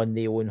 they run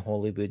their own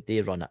Hollywood,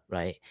 they run it,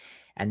 right?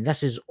 And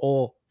this is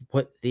all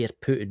what they're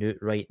putting out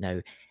right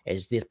now,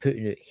 is they're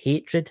putting out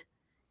hatred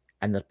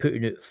and they're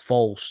putting out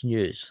false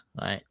news,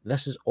 right?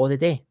 This is all the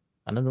day.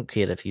 And I don't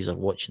care if you are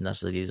watching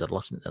this or you are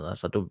listening to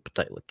this. I don't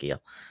particularly care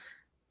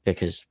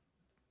because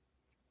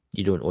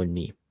you don't own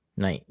me,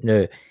 right?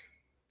 Now,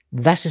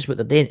 this is what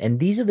they're doing. And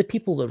these are the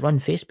people that run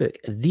Facebook.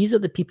 These are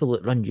the people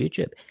that run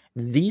YouTube.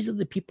 These are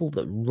the people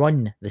that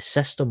run the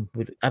system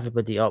where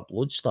everybody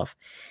uploads stuff.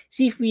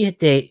 See, if we had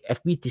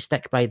to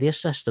stick by their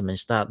system and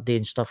start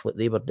doing stuff like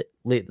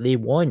they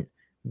want,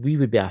 we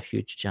would be a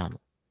huge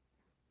channel,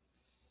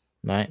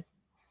 right?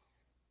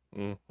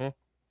 Mm-hmm.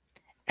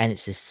 And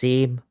it's the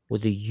same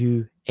with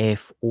the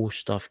UFO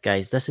stuff,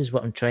 guys. This is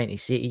what I'm trying to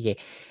say to you.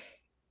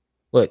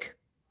 Look,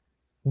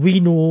 we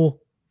know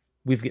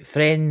we've got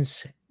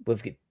friends,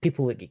 we've got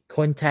people that get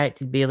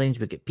contacted by aliens,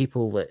 we've got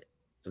people that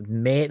have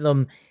met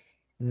them.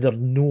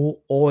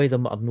 All of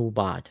them are no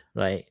bad,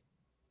 right?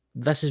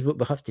 This is what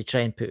we have to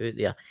try and put out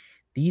there.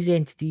 These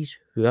entities,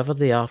 whoever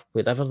they are,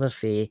 whatever they're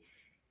for,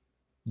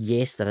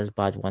 yes, there is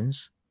bad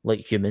ones, like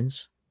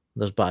humans.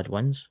 There's bad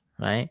ones,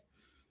 right?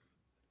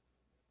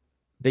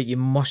 But you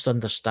must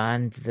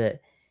understand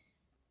that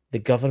the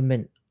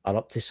government are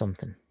up to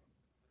something,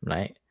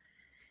 right?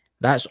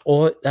 That's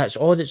all that's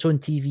on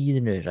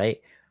TV now,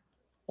 right?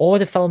 All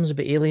the films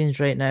about aliens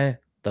right now,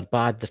 they're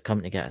bad, they're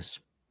coming to get us.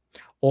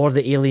 Or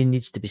the alien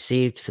needs to be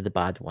saved for the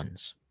bad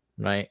ones,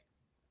 right?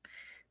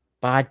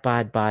 Bad,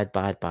 bad, bad,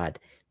 bad, bad.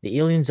 The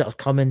aliens that are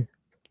coming,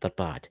 they're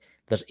bad.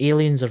 There's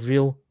aliens are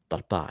real,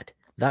 they're bad.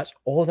 That's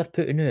all they're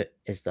putting out,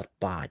 is they're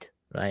bad,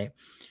 right?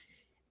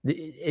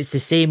 It's the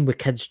same with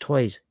kids'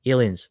 toys.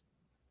 Aliens,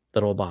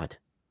 they're all bad,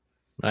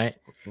 right?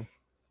 Mm-hmm.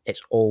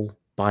 It's all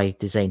by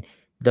design.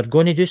 They're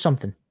going to do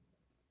something.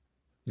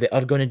 They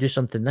are going to do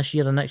something this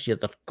year or next year.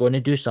 They're going to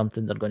do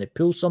something. They're going to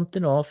pull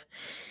something off.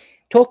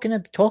 Talking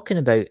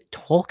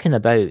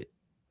about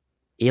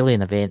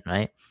alien event,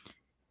 right?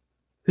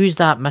 Who's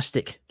that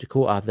mystic,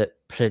 Dakota, that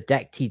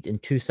predicted in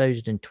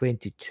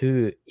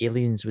 2022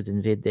 aliens would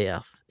invade the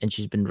Earth? And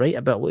she's been right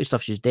about a lot of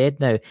stuff. She's dead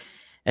now.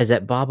 Is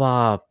it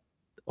Baba?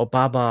 Or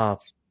Baba?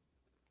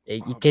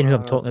 You can who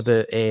I'm talking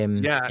about.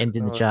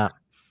 Ending the chat.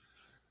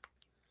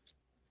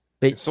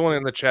 But if someone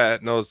in the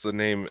chat knows the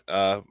name,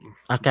 I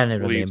can't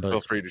remember.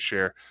 Feel free to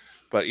share.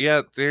 But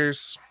yeah,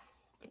 there's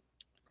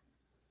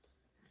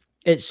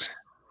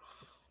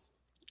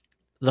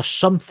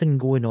something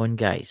going on,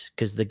 guys,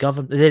 because the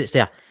government. It's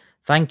there.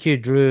 Thank you,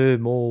 Drew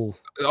Mole.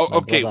 Oh,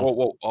 okay.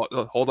 Whoa,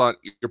 hold on.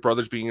 Your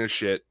brother's being a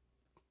shit.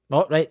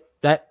 Oh, right.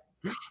 That's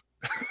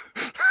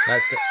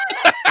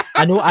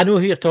I know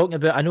who you're talking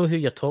about. I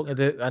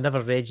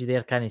never read you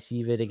there. Can't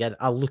see very good.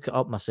 I'll look it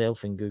up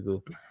myself in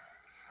Google.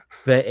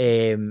 But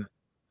they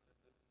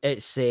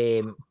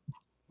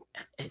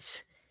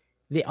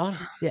are.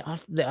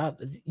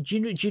 Do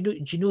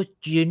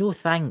you know?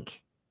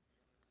 Think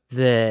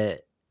the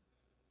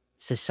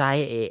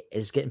society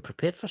is getting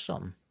prepared for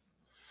something.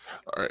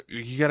 All right,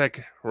 you gotta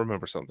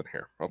remember something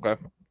here, okay?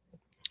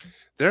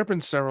 There have been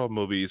several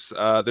movies.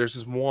 There's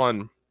this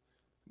one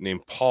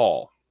named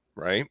Paul,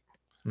 right?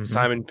 Mm-hmm.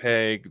 Simon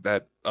Pegg,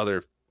 that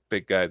other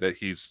big guy that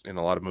he's in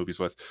a lot of movies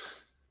with,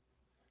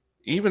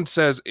 even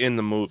says in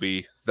the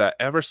movie that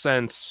ever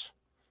since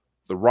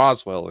the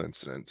Roswell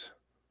incident,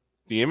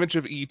 the image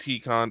of ET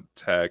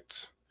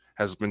contact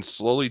has been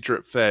slowly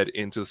drip-fed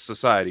into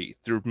society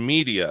through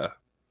media,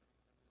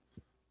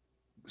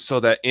 so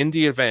that in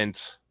the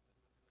event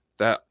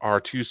that our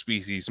two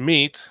species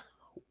meet,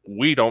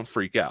 we don't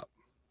freak out.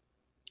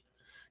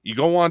 You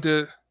go on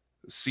to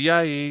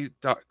CIA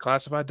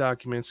classified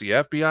documents, the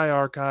FBI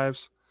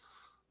archives,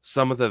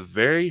 some of the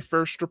very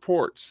first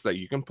reports that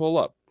you can pull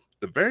up,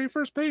 the very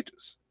first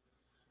pages,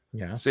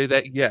 say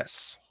that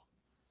yes,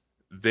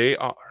 they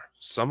are.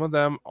 Some of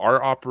them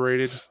are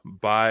operated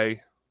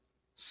by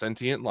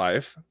sentient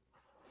life.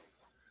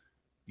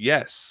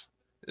 Yes,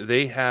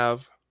 they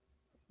have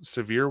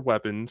severe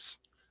weapons,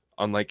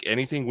 unlike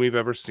anything we've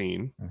ever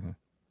seen. Mm-hmm.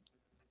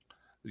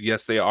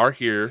 Yes, they are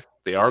here.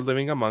 They are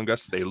living among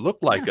us. They look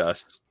like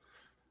us.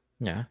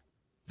 Yeah.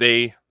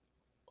 They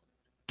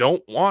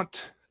don't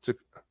want to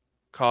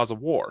cause a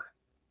war.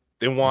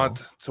 They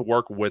want to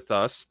work with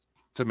us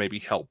to maybe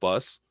help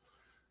us.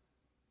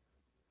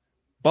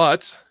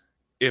 But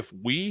if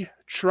we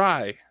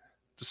try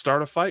to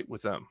start a fight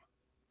with them,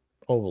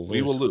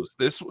 we will lose.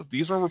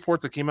 These are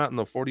reports that came out in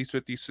the 40s,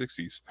 50s,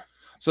 60s.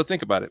 So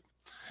think about it.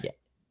 Yeah.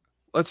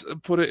 Let's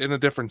put it in a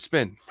different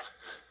spin.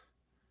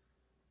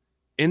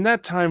 In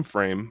that time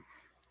frame,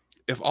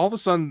 if all of a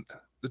sudden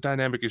the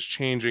dynamic is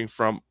changing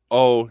from,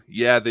 oh,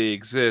 yeah, they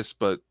exist,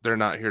 but they're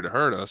not here to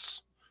hurt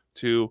us,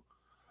 to,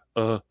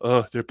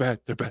 they're bad,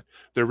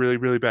 they're really,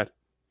 really bad.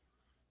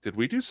 Did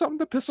we do something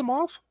to piss them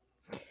off?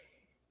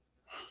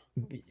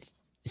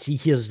 See,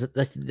 here's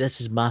this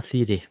is my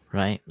theory,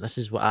 right? This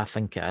is what I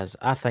think it is.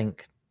 I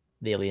think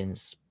the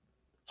aliens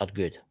are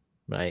good,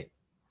 right?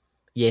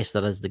 Yes,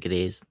 there is the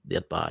greys,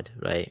 they're bad,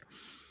 right?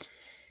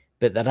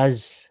 But there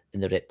is,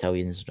 and the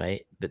reptilians,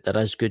 right? But there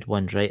is good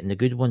ones, right? And the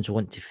good ones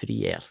want to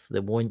free Earth. They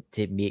want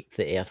to make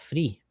the Earth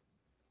free.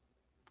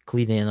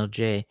 Clean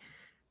energy,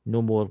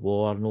 no more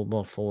war, no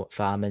more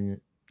famine.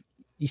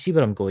 You see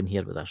where I'm going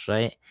here with this,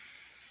 right?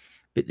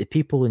 But the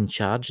people in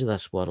charge of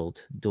this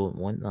world don't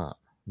want that.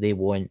 They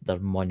want their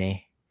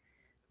money.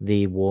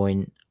 They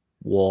want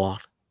war.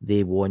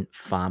 They want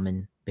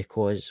famine,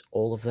 because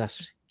all of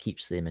this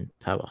keeps them in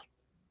power.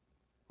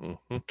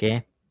 Mm-hmm.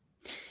 Okay?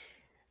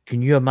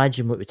 Can you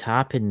imagine what would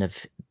happen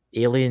if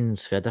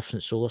aliens from a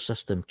different solar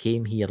system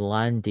came here,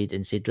 landed,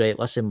 and said, right,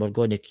 listen, we're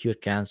going to cure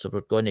cancer,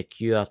 we're going to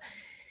cure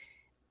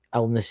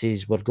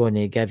illnesses, we're going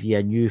to give you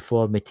a new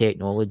form of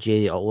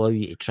technology, it'll allow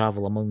you to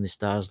travel among the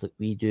stars like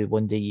we do.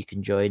 One day you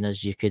can join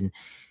us, you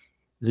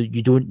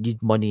don't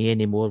need money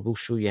anymore, we'll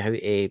show you how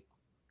to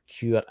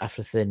cure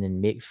everything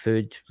and make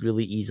food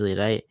really easily,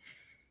 right?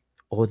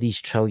 All these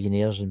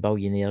trillionaires and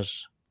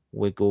billionaires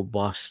would go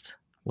bust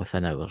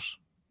within hours,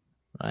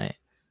 right?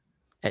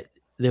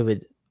 They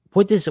would.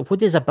 What does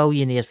a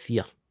billionaire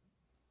fear?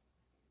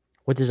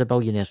 What does a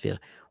billionaire fear?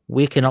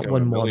 Waking up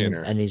one morning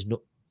and he's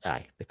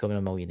becoming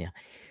a millionaire.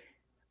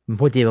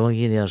 What do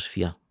millionaires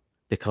fear?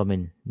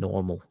 Becoming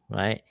normal,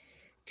 right?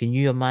 Can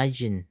you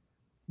imagine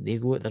they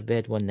go to their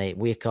bed one night,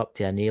 wake up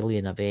to an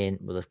alien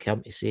event where they've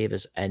come to save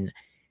us, and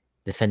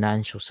the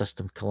financial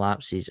system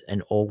collapses,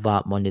 and all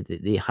that money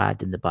that they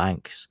had in the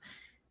banks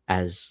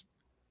is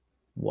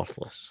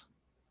worthless.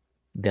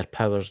 Their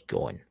power's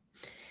gone.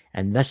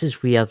 And this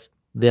is where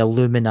the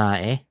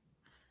Illuminati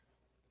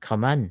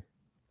come in,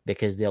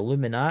 because the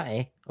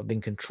Illuminati have been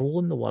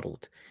controlling the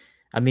world.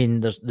 I mean,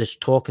 there's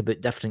talk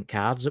about different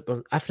cards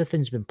that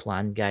everything's been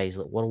planned, guys,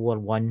 like World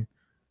War I,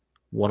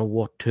 World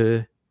War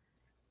II,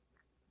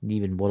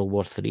 even World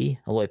War III.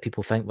 A lot of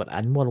people think we're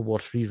in World War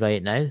III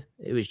right now.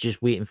 It was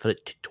just waiting for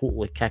it to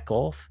totally kick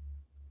off,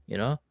 you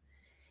know?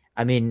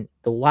 I mean,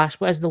 what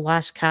is the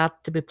last card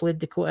to be played,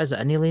 Dakota? Is it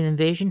an alien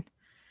invasion?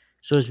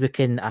 So as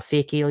a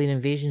fake alien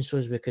invasion, so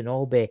as we can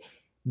all be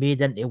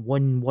made into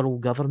one world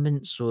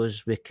government, so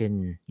as we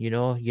can,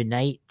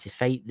 unite to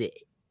fight the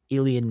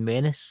alien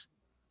menace,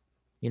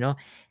 And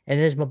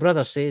as my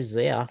brother says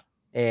there,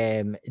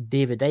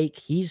 David Icke,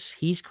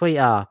 he's quite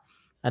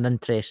an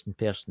interesting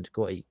person to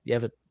go to. You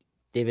ever,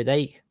 David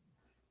Icke?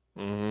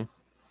 Mm-hmm.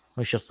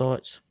 What's your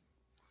thoughts?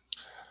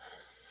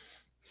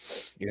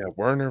 Yeah,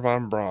 Werner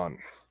von Braun.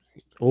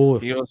 Oh,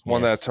 he was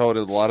one that told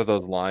a lot of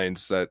those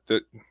lines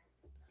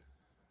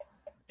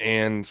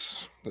and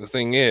the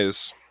thing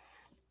is,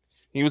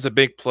 he was a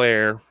big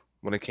player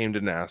when it came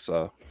to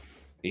NASA.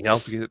 He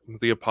helped get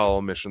the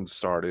Apollo mission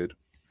started.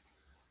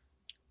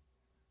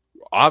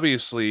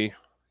 Obviously,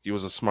 he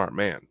was a smart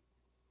man,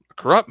 a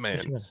corrupt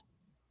man,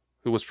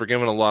 who was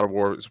forgiven a lot of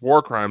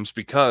war crimes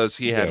because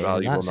he had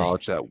valuable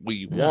knowledge that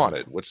we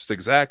wanted, which is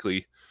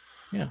exactly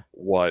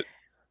what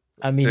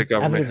the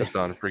government has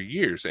done for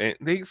years, and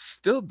they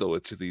still do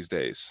it to these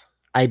days.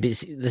 The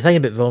thing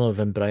about Werner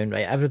von Braun,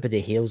 right?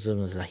 Everybody hails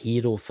him as a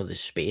hero for the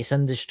space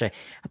industry.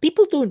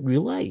 People don't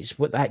realize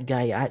what that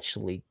guy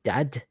actually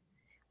did.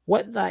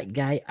 What that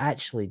guy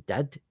actually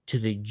did to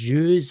the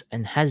Jews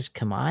in his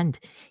command.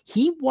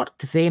 He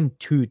worked them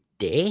to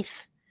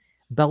death,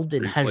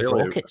 building his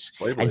rockets.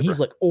 And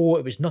he's like, oh,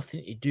 it was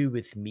nothing to do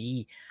with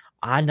me.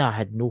 Anna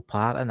had no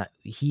part in it.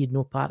 He had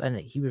no part in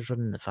it. He was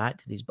running the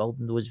factories,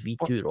 building those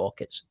V2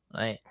 rockets,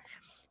 right?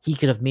 He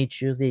could have made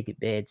sure they get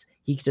beds.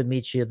 He could have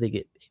made sure they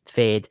get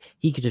fed.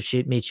 He could have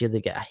made sure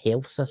they get a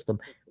health system.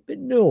 But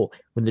no,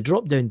 when they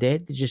drop down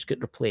dead, they just get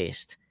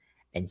replaced.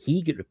 And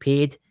he got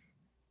repaid.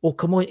 Oh,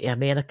 come on to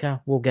America.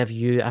 We'll give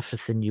you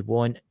everything you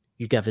want.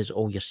 You give us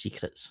all your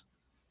secrets.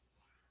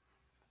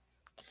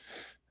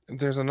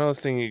 There's another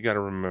thing you got to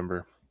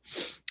remember.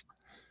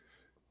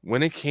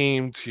 When it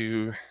came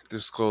to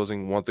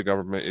disclosing what the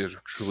government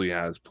truly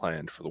has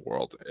planned for the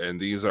world, and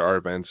these are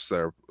events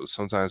that are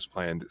sometimes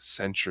planned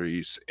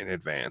centuries in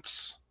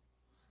advance,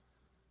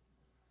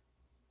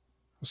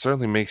 it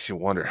certainly makes you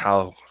wonder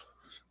how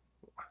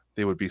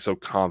they would be so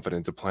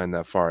confident to plan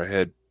that far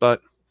ahead.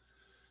 But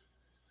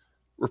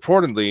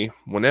reportedly,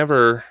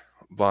 whenever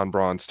von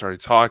Braun started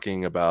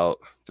talking about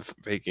the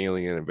fake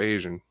alien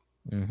invasion,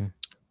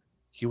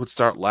 he would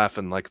start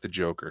laughing like the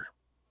Joker.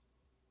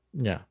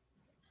 Yeah.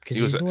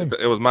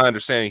 It was my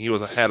understanding he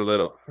had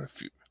a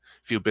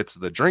few bits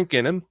of the drink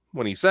in him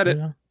when he said it,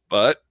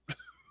 but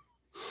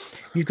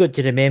you've got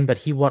to remember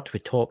he worked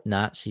with top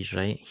Nazis,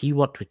 right?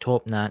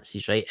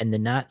 And the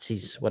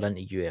Nazis were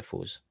into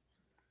UFOs.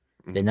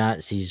 The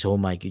Nazis, oh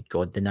my good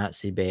God, the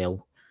Nazi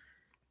Bell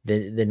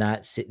the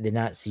Nazi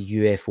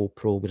UFO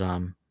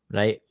program,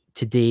 right?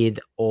 Today,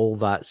 all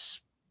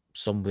that's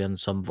somewhere in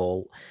some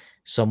vault.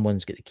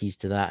 Someone's got the keys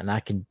to that, and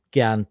I can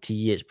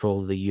guarantee it's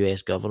probably the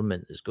US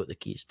government that's got the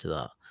keys to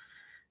that,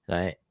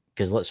 right?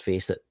 Because let's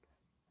face it,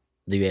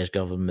 the US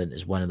government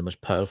is one of the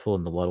most powerful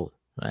in the world,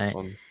 right?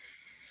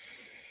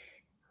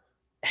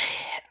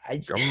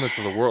 Governments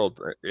of the world,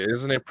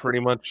 isn't it pretty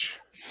much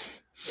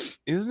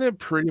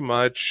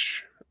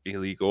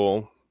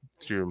illegal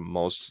through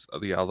most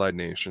of the allied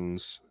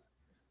nations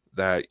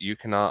that you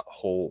cannot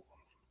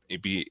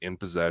be in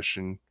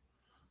possession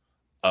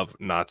of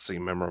Nazi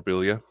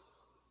memorabilia?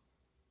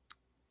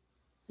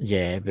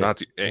 Yeah,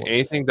 but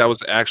anything that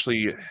was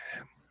actually,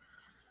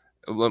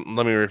 let me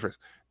rephrase.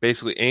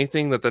 Basically,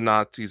 anything that the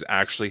Nazis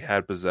actually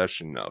had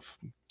possession of,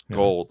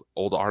 gold,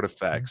 old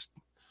artifacts,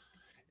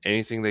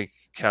 anything they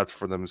kept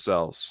for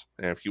themselves,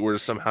 and if you were to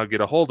somehow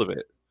get a hold of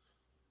it,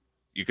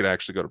 you could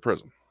actually go to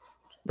prison.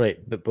 Right,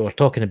 but we're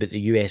talking about the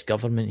US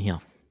government here.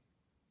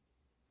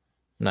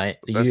 Right,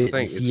 that's the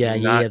thing. CIA,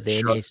 it's not the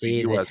just NSA,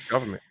 the US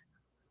government.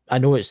 I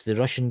know it's the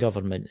Russian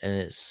government and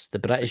it's the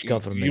British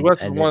government.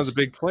 US is one of the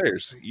big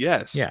players,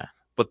 yes. Yeah.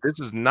 But this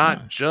is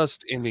not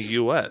just in the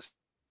US.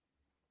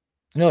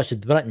 No, it's the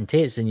Britain,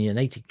 it's in the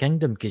United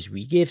Kingdom, because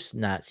we gave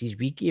Nazis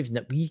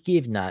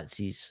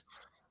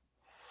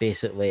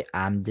basically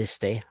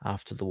amnesty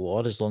after the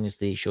war, as long as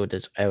they showed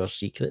us their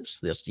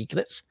secrets.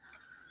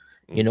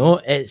 Mm-hmm. You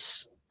know,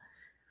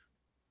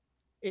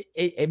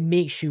 it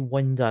makes you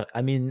wonder.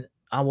 I mean,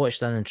 I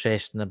watched an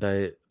interesting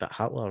about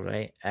Hitler,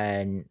 right?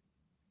 And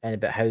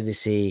about how they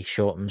say he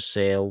shot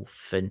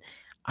himself. And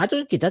I don't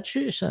think he did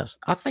shoot himself.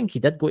 I think he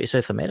did go to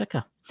South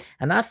America.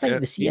 And I think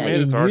the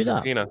CIA knew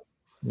that.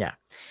 Yeah.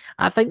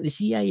 I think the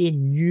CIA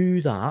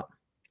knew that.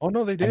 Oh,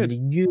 no, they did. They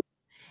knew.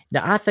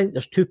 Now, I think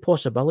there's two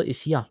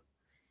possibilities here.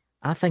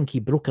 I think he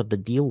brokered the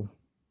deal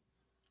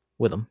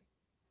with them,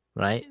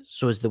 right?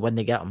 So as the one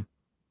they get him.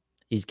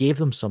 He's gave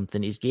them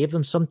something. He's gave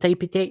them some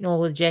type of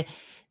technology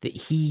that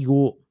he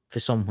got for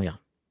somewhere.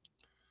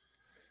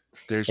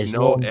 There's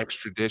no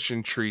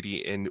extradition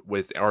treaty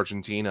with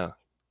Argentina.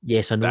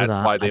 Yes, I know That's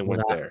that. why they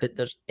went there.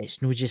 But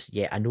it's not just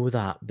I know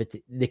that. But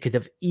they could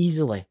have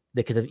easily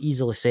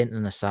sent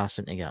an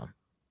assassin to get him.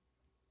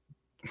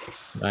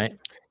 Right?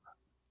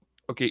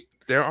 Okay,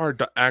 there are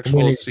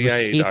actual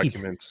CIA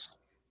documents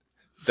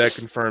that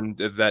confirmed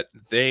that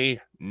they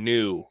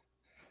knew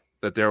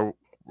that there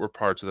were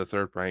parts of the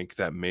Third Reich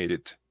that made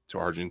it to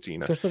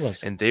Argentina. Of course there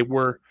was. And they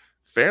were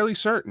fairly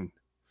certain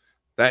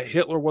that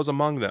Hitler was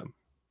among them.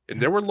 And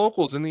there were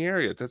locals in the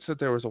area that said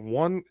there was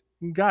one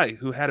guy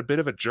who had a bit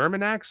of a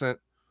German accent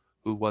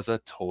who was a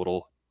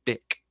total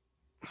dick.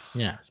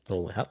 Yeah, it's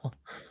probably Hitler.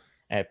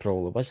 It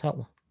probably was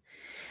Hitler.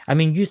 I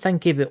mean, you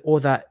think about all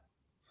that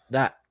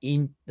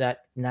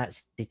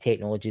Nazi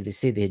technology. They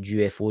say they had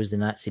UFOs, the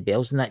Nazi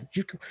bells, and that.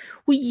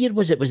 What year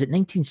was it? Was it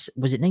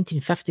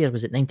 1950 or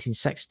was it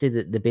 1960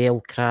 that the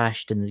bell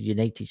crashed in the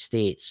United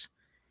States?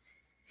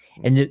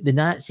 And the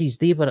Nazis,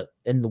 they were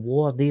in the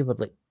war. They were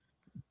like,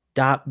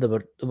 they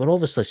were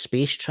obviously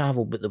space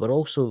travel, but they were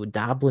also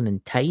dabbling in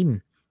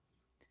time.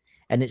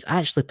 And it's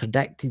actually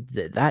predicted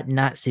that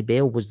Nazi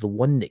bell was the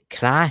one that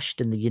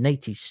crashed in the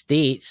United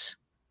States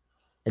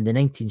in the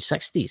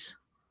 1960s.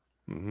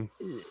 Mm-hmm.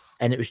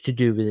 And it was to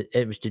do with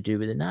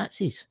the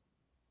Nazis.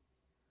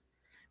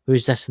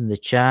 Who's this in the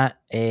chat?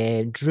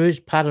 Drew's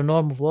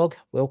Paranormal Vlog.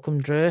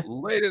 Welcome, Drew.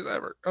 Late as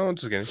ever. Oh,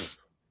 just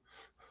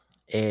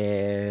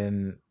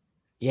kidding.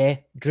 Yeah,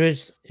 Drew,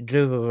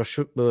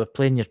 we were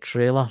playing your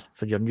trailer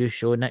for your new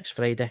show next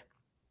Friday.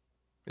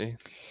 Yeah.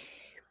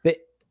 But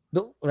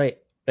right.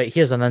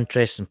 Here's an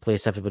interesting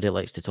place everybody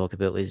likes to talk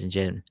about, ladies and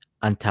gentlemen: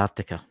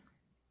 Antarctica.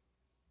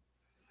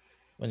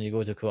 When you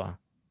go to Dakota.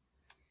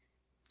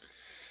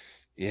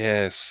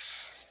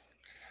 Yes.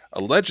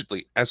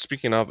 Allegedly, as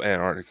speaking of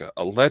Antarctica,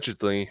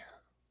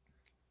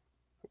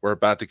 we're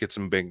about to get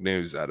some big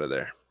news out of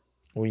there.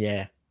 Oh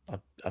yeah,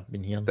 I've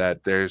been hearing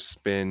that there's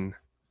been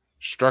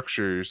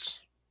structures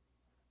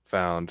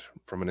found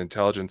from an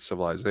intelligent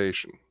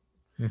civilization.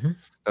 Mm-hmm.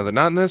 Now, they're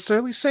not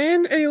necessarily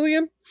saying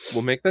alien.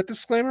 We'll make that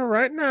disclaimer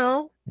right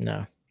now.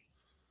 No.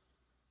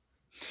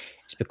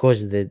 It's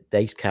because the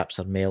ice caps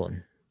are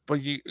melting.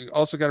 But you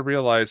also got to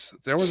realize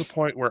there was a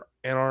point where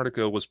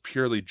Antarctica was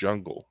purely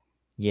jungle.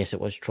 Yes,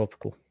 it was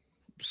tropical.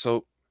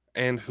 So,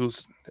 and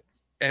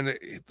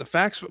the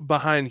facts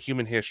behind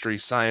human history,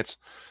 science,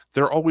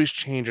 they're always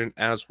changing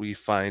as we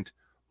find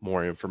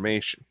more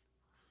information.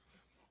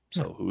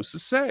 So who's to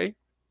say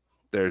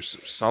there's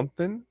some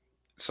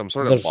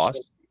sort of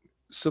lost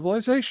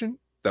civilization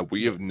that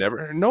we have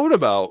never known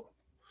about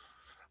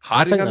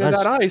hiding under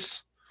that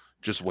ice,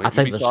 just waiting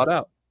to be thought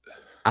out.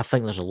 I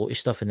think there's a lot of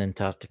stuff in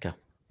Antarctica.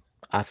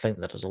 I think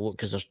there is a lot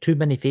because there's too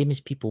many famous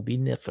people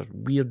being there for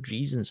weird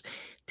reasons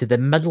to the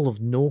middle of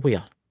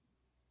nowhere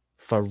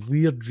for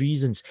weird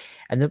reasons.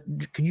 And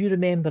can you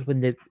remember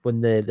when the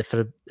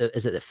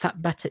is it the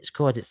Fitbit it's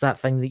called? It's that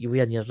thing that you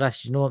wear on your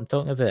wrist. You know what I'm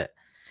talking about?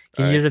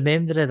 Can you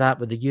remember that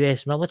with the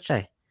US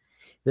military?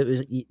 That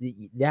was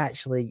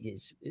actually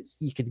it's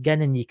you could get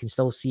in and you can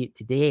still see it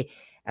today.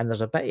 and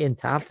there's a bit of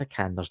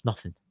Antarctica and there's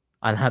nothing.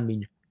 And I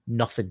mean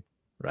nothing,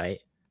 right?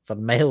 For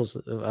miles,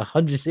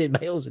 hundreds of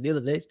miles in the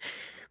other days.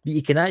 But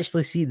you can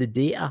actually see the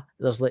data.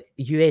 There's like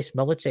US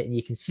military, and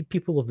you can see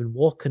people have been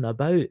walking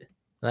about,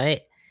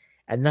 right?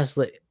 And there's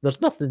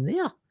nothing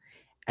there.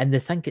 And they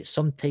think it's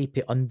some type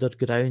of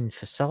underground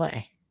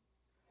facility.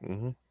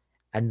 Mm-hmm.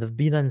 And they've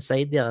been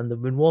inside there and they've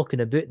been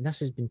walking about, and this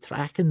has been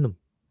tracking them.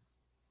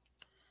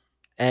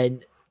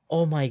 And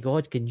oh my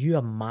God, can you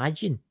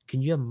imagine?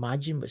 Can you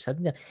imagine what's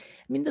hidden there?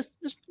 I mean,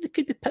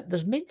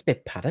 there's meant to be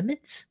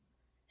pyramids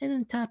in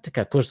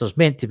Antarctica. Of course, there's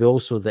meant to be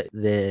also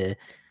the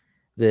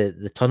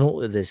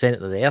tunnel to the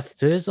center of the Earth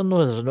too. Is there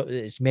no?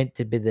 It's meant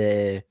to be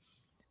the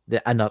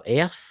inner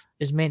Earth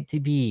is meant to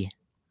be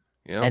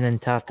in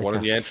Antarctica. One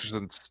of the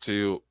entrances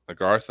to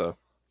Agartha.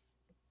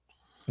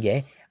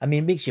 Yeah, I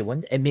mean,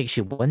 it makes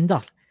you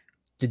wonder.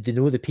 Did they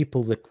know the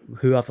people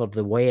whoever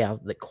they were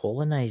that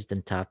colonized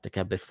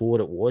Antarctica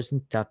before it was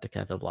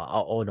Antarctica? They're like,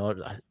 oh no,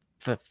 a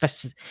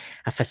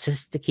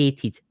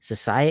sophisticated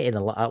society.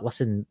 And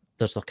listen,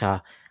 there's like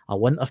a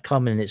winter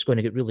coming and it's going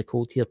to get really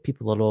cold here.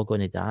 People are all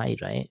going to die,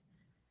 right?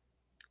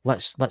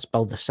 Let's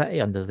build a city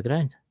under the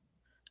ground.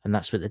 And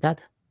that's what they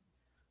did.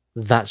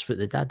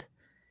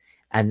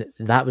 And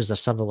that was their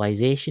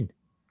civilization.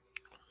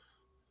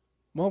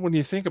 Well, when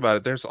you think about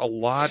it, there's a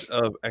lot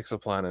of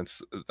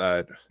exoplanets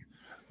that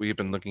we've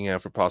been looking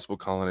at for possible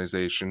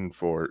colonization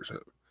for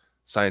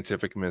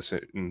scientific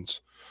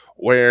missions,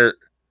 where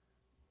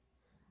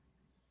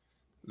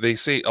they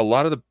say a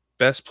lot of the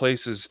best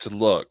places to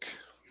look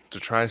to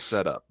try to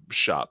set up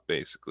shop,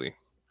 basically.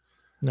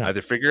 No.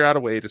 Either figure out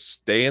a way to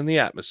stay in the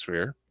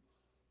atmosphere,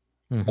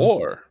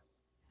 or,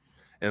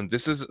 and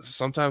this is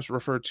sometimes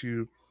referred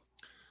to,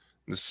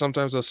 this is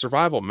sometimes a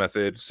survival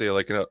method, say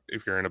like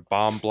if you're in a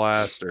bomb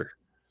blast or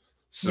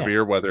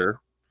severe weather.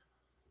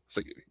 It's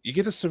like you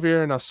get a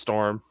severe enough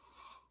storm,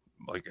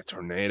 like a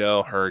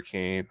tornado,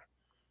 hurricane.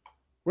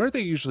 Where do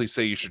they usually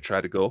say you should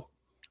try to go?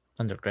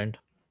 Underground.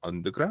 I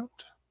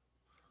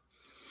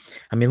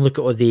mean, look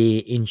at all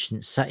the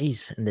ancient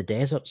cities in the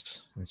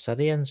deserts in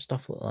Syria and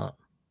stuff like that.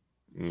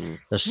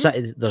 There's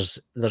cities,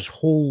 there's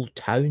whole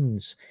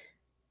towns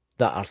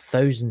that are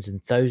thousands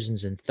and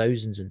thousands and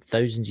thousands and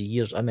thousands of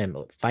years. I mean,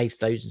 like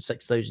 5,000,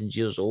 6,000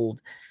 years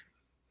old,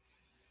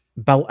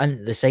 built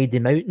into the side of the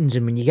mountains.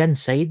 And when you get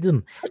inside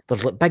them,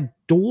 there's like big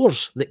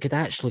doors that could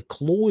actually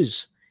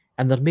close,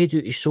 and they're made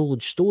out of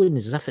solid stone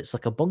as if it's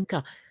like a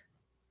bunker.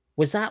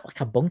 Was that like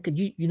a bunker?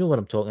 You know what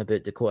I'm talking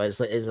about, Dakota?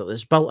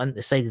 It's built into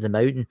the side of the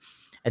mountain,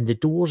 and the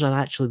doors are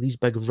actually these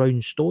big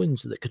round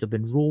stones that could have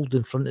been rolled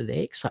in front of the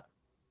exit,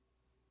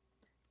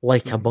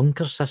 like a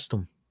bunker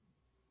system.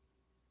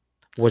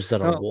 Was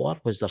there a war?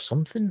 Was there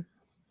something?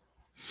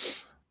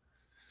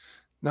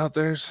 Now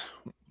that's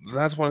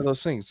one of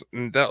those things.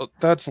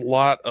 That's a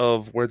lot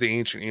of where the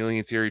ancient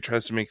alien theory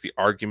tries to make the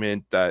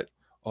argument that,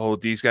 oh,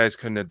 these guys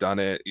couldn't have done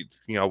it.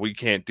 We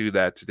can't do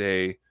that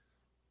today.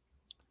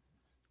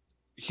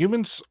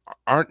 Humans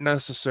aren't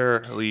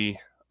necessarily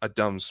a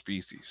dumb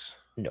species.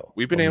 No.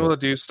 We've been able to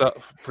do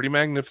stuff, pretty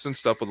magnificent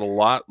stuff with a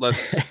lot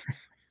less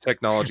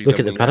technology. Look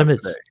at the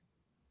pyramids.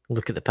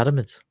 Look at the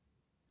pyramids.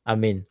 I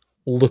mean,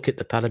 look at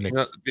the pyramids.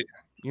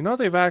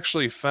 They've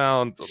actually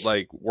found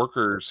like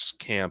workers'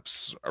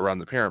 camps around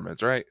the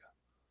pyramids, right?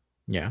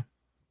 Yeah.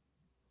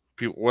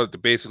 People,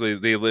 basically,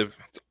 they lived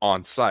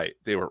on site.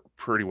 They were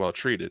pretty well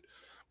treated,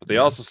 but they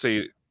also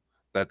say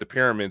that the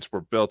pyramids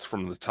were built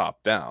from the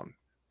top down.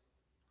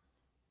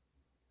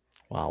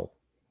 Wow.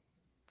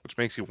 Which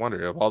makes you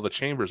wonder if all the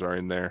chambers are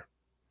in there.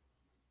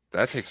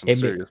 That takes some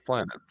serious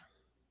planning.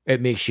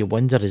 It makes you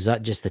wonder: is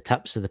that just the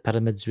tips of the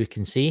pyramids we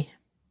can see?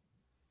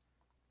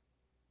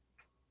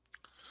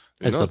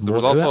 There's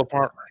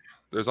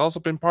also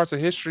been parts of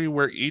history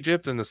where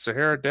Egypt and the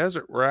Sahara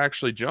Desert were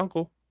actually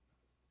jungle.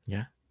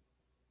 Yeah.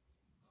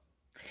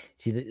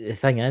 See, the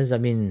thing is, I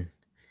mean,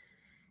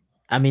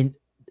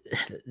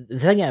 the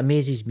thing that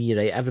amazes me,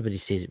 right? Everybody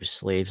says it was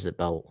slaves that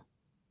built,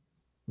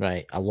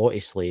 right? A lot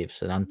of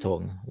slaves, and I'm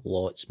talking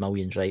lots,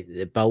 millions, right?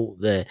 They built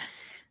the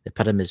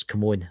pyramids.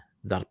 Come on,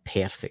 they're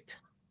perfect.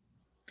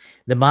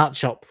 They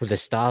march up with the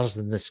stars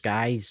in the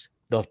skies.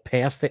 They're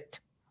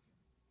perfect.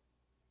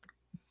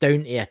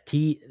 Down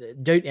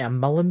to a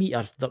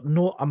millimeter. They're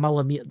not a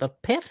millimeter. They're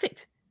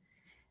perfect.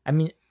 I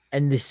mean,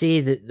 and they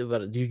say that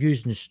they're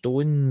using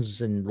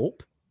stones and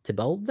rope to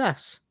build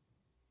this.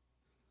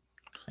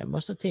 It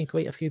must have taken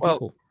quite a few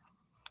people.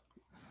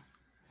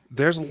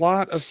 There's a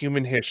lot of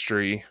human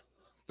history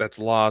that's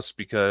lost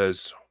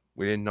because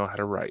we didn't know how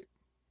to write.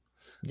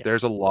 Yeah.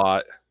 There's a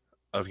lot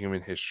of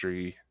human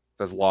history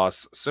that's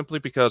lost simply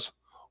because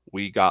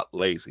we got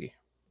lazy.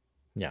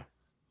 Yeah.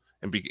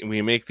 And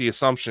we make the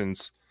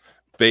assumptions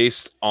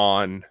based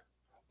on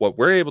what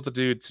we're able to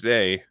do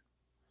today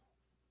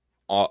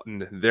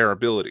on their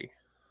ability.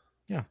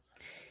 Yeah.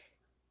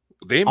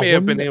 They may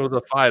have been able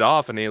to fight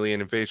off an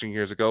alien invasion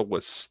years ago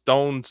with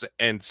stones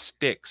and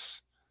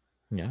sticks.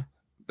 Yeah.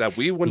 That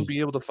we wouldn't be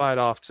able to fight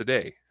off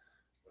today.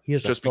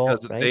 Just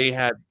because they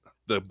had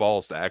the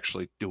balls to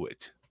actually do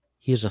it.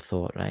 Here's a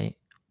thought, right?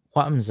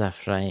 What happens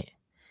if, right,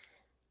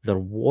 there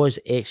was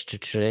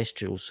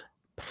extraterrestrials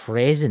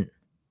present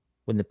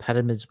when the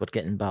pyramids were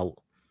getting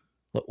built,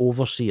 the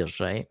overseers,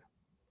 right?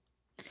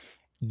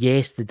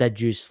 Yes, they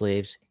did use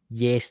slaves.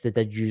 Yes, they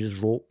did use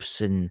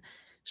ropes and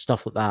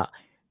stuff like that.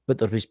 But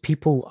there was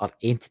people or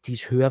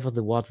entities, whoever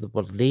they were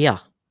there,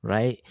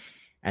 right?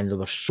 And they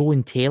were so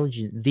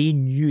intelligent, they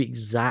knew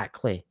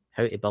exactly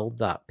how to build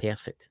that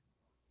perfect.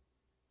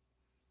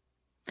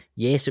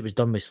 Yes, it was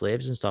done with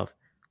slaves and stuff,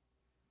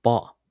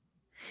 but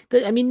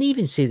I mean, they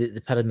even say that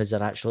the pyramids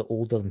are actually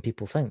older than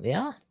people think they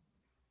are.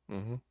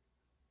 Mm-hmm.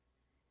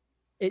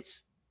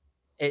 It's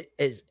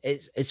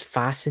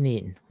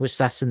fascinating. What's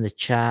this in the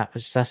chat?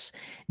 What's this?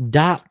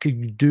 Dark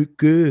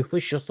goo.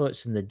 What's your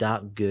thoughts on the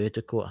dark goo,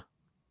 Dakota?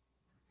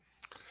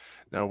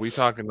 Now, are we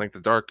talking like the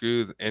dark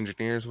goo the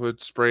engineers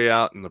would spray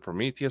out in the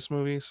Prometheus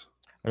movies?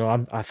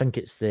 No, I think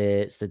it's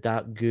the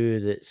dark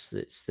goo it's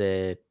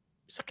the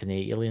kind of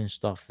alien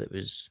stuff that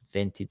was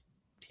invented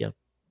here.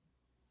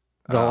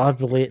 Well, I'll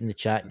relate in the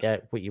chat.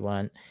 Get what you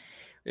want.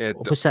 Yeah,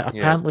 what's that?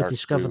 Apparently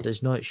discovered goo.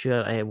 is not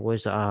sure it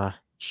was a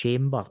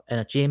chamber.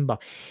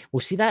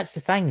 Well, see, that's the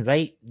thing,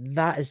 right?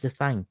 That is the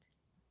thing.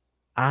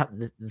 At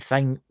the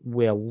thing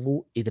where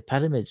low the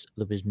pyramids,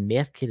 there was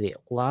mercury,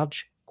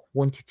 large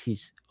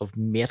quantities of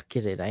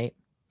mercury, right?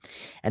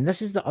 And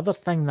this is the other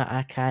thing that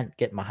I can't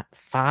get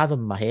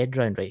fathom my head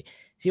around, right?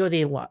 See all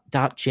the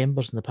dark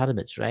chambers in the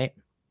pyramids, right?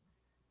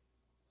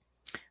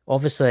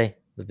 Obviously,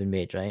 they've been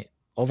made, right?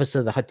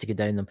 Obviously, they had to go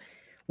down them.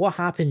 What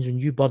happens when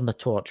you burn a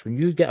torch? When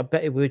you get a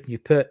bit of wood and you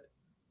put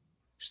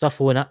stuff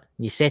on it,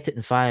 and you set it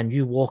in fire, and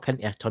you walk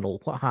into a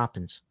tunnel, what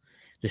happens?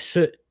 The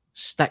soot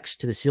sticks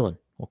to the ceiling,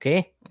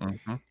 okay?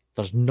 Mm-hmm.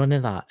 There's none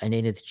of that in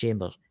any of the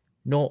chambers.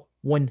 Not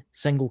one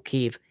single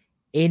cave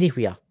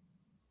anywhere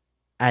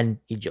in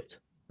Egypt,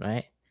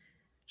 right?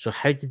 So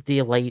how did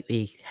they light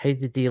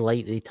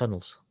the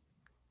tunnels?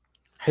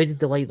 How did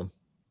they light them?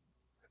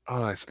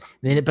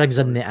 Then it brings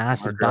in the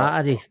acid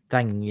battery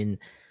thing, and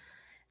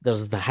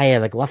there's the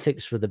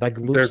hieroglyphics with the big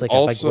looks like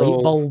also, a big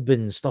light bulb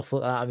and stuff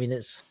like that. I mean,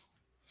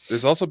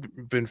 there's also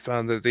been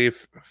found that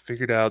they've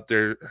figured out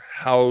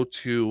how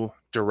to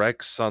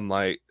direct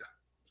sunlight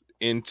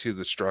into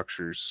the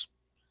structures.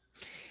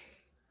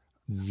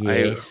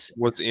 Yes,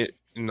 I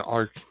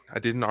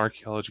did an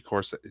archaeology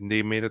course, and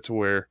they made it to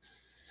where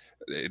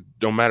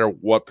no matter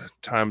what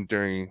time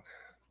during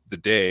the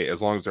day,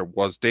 as long as there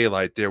was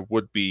daylight, there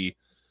would be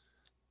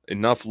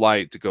enough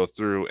light to go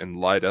through and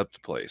light up the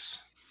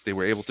place. They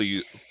were able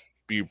to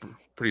be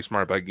pretty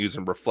smart about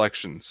using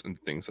reflections and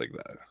things like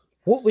that.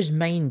 What was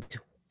mined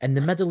in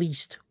the Middle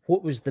East?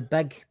 What was the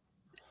big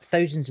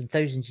thousands and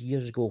thousands of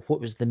years ago?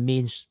 What was the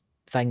main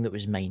thing that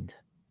was mined?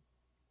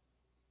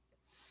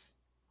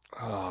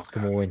 Oh,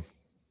 come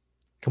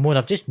on!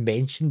 I've just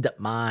mentioned it,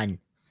 man.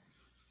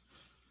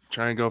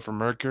 Try and go for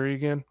mercury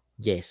again?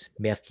 Yes,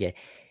 mercury.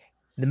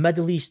 The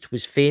Middle East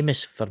was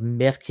famous for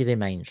mercury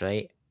mines,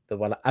 right? They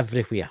were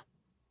everywhere.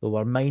 They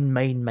were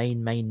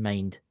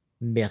mined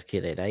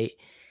mercury, right?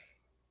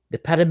 The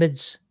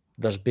pyramids,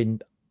 there's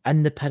been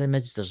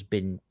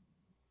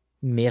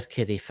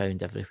mercury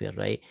found everywhere,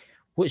 right?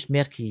 What's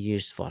mercury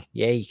used for?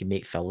 Yeah, you can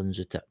make fillings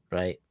with it,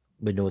 right?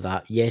 We know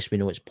that. Yes, we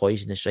know it's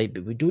poisonous, right?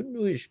 But we don't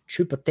know its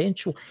true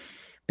potential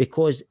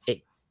because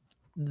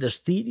there's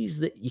theories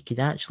that you can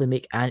actually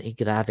make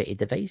anti-gravity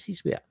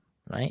devices with it,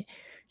 right?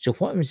 So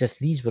what happens if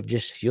these were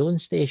just fueling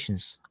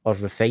stations or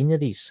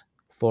refineries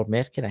for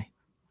mercury?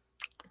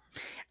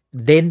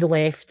 Then they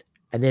left,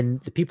 and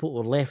then the people that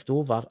were left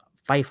over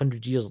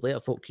 500 years later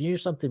thought, can you do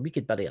something? We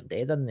could bury our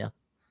dead in there.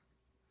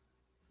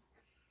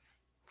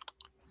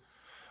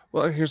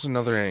 Well, here's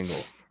another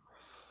angle.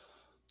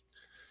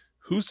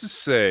 Who's to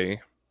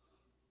say,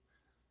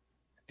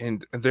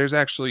 and there's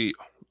actually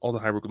all the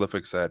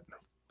hieroglyphics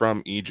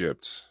from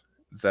Egypt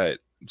that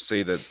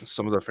say that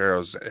some of the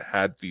pharaohs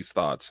had these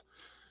thoughts,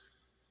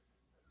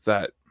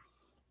 that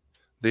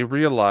they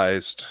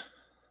realized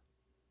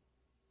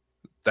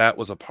that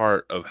was a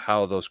part of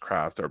how those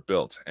craft are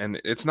built.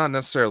 And it's not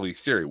necessarily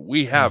theory.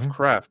 We have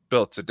craft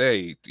built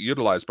today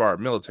utilized by our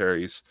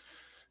militaries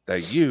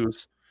that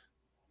use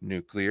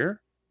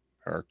nuclear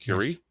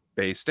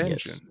Mercury-based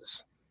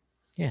engines.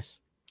 Yes.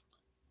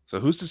 So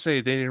who's to say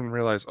they didn't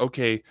realize,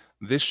 okay,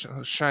 this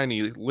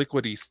shiny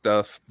liquidy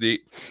stuff, the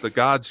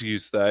gods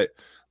use that,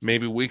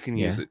 maybe we can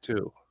use it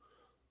too.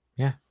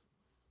 Yeah.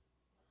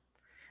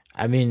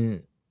 I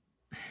mean,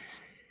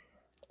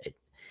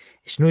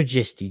 it's not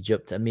just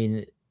Egypt. I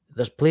mean,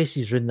 there's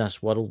places around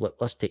this world,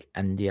 let's take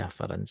India,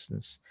 for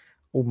instance.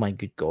 Oh my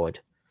good God.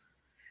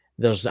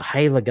 There's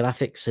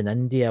hieroglyphics in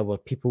India where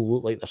people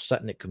look like they're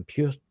sitting at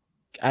computers,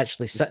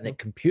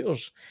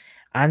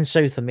 and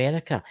South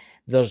America.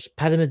 There's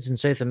pyramids in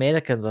South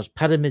America. There's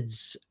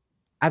pyramids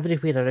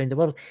everywhere around the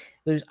world.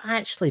 There's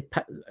actually,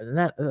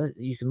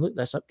 you can look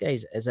this up,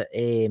 guys. Is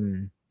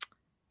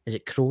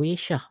it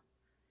Croatia?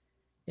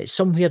 It's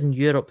somewhere in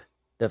Europe.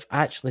 They've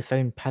actually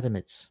found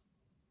pyramids,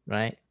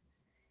 right?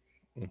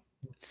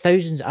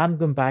 Thousands. I'm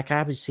going back.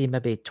 I would say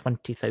maybe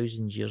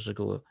 20,000 years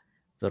ago,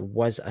 there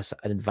was an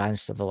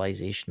advanced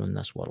civilization on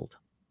this world.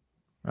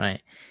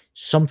 right?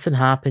 Something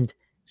happened.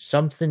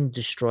 Something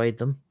destroyed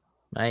them,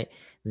 right?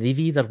 They've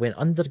either went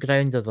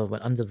underground or they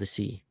went under the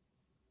sea.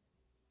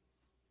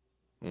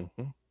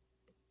 Mm-hmm.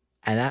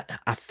 And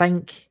I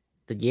think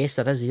that, yes,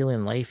 there is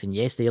alien life, and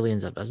yes, the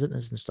aliens are visiting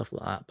us and stuff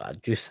like that, but I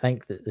do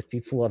think that the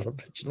people are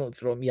originally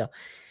from here,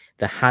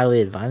 the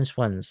highly advanced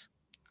ones,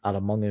 are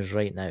among us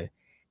right now.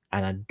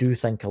 And I do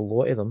think a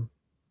lot of them,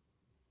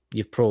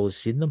 you've probably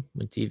seen them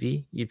on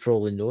TV. You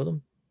probably know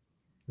them.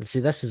 See,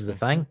 this is the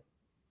thing.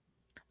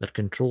 They're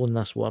controlling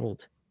this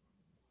world.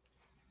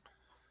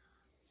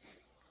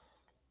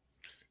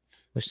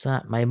 What's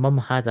that? My mum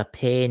had a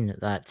pen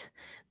that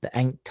the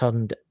ink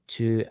turned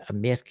to a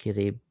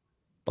mercury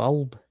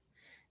bulb.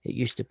 It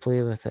used to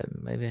play with it.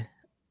 Maybe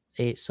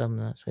ate some.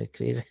 That's why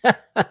crazy.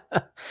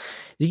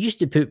 They used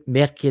to put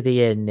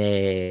mercury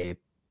in.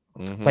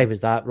 Why was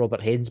that?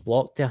 Robert Haynes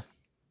blocked there.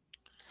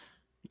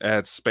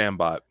 It's spam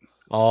bot.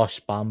 Oh,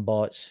 spam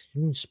bots.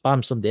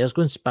 Spam somebody else.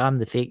 Go and spam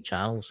the fake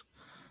channels.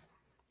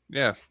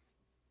 Yeah.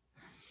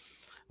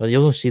 Well,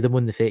 you'll not see them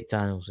on the fake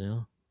channels, you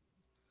know.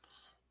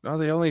 No,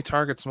 they only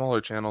target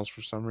smaller channels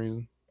for some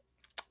reason.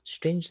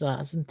 Strange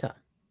that, isn't it?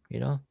 You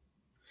know.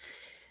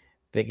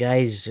 But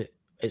guys,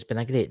 it's been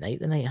a great night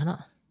tonight, hasn't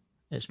it?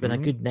 It's been a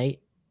good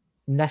night.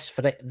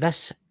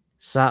 This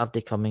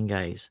Saturday coming,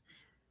 guys,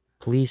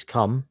 please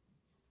come,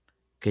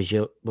 because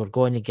we're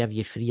going to give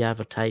you free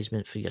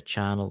advertisement for your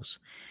channels.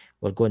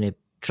 We're going to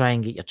try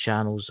and get your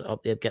channels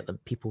up there, get them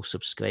people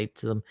subscribed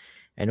to them.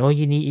 And all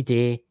you need to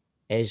do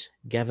is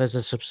give us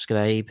a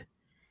subscribe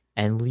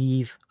and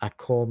leave a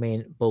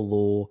comment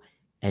below,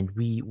 and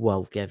we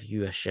will give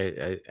you a shout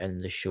out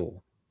in the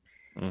show.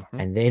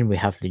 And then we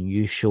have the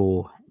new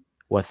show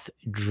with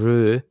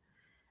Drew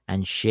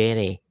and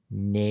Sherry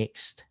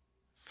next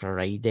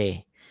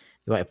Friday.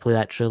 You want to play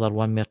that trailer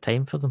one more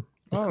time for them?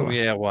 Oh,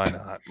 yeah, why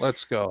not?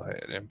 Let's go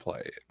ahead and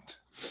play it.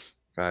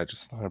 I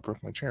just thought I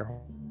broke my chair.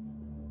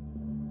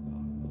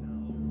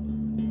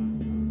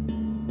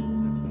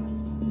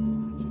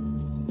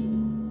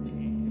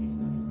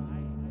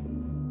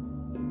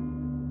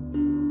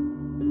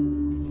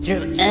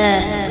 Through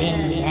earth,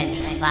 wind, and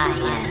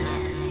fire,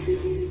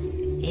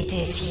 it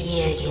is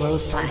here you will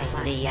find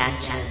the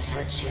answers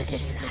which you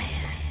desire.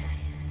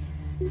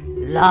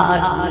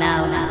 Lord,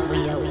 now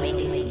we are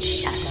waiting in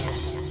shadow,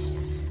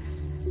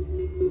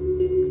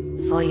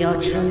 for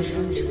your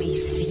truth to be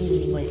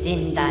seen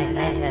within thy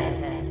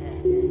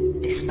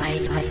letter,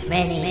 despite what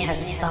many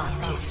have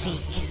thought to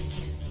seek.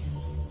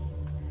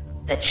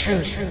 The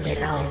truth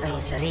will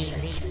always reach.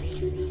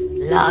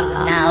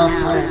 Lord, now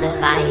for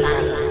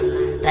revival.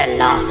 The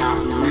lost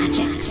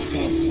magic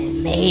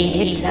says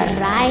made its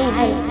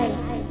arrival.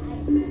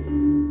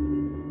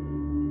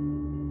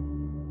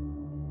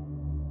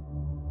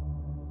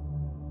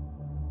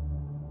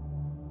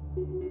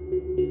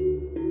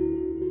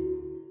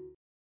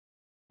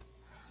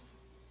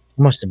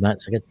 I must admit,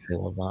 it's a good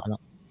trailer, that, isn't it?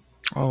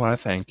 Oh, I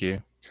thank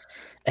you.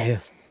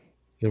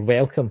 You're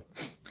welcome.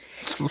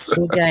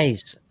 So,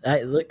 guys,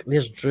 look,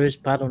 there's Drew's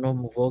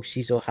Paranormal Vlog.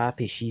 She's all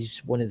happy.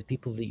 She's one of the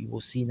people that you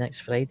will see next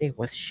Friday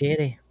with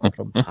Sherry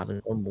from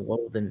Paranormal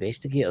World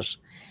Investigators.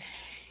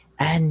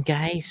 And,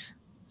 guys,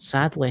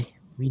 sadly,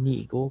 we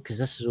need to go because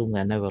this is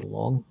only an hour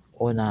long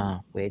on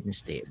a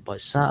Wednesday. But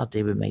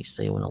Saturday, we might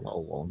stay on a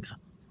little longer.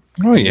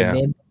 Oh, yeah.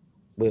 Remember,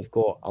 we've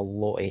got a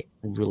lot of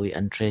really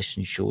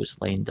interesting shows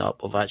lined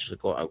up. We've actually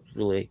got a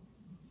really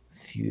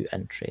few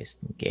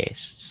interesting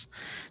guests.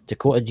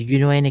 Dakota, do you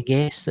know any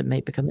guests that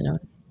might be coming on?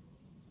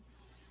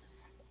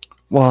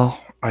 Well,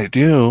 I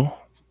do.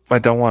 I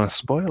don't want to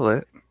spoil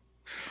it.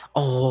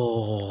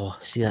 Oh,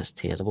 see, that's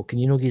terrible. Can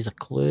you not give us a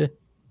clue?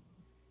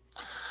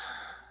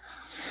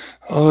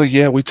 Oh,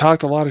 yeah. We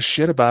talked a lot of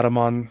shit about him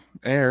on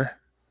air.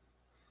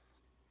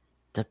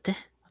 Did they?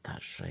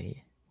 That's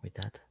right. We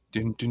did.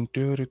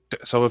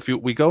 So if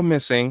we go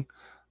missing,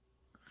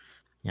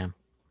 yeah,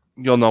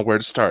 you'll know where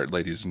to start,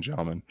 ladies and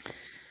gentlemen.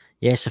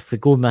 Yes, if we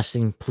go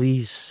missing,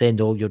 please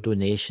send all your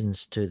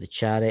donations to the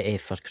charity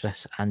for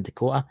Chris and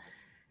Dakota.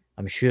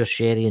 I'm sure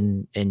Sherry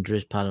and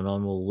Drew's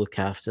Paranormal will look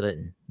after it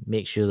and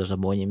make sure there's a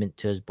monument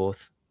to us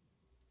both.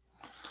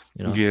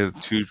 You know? Yeah,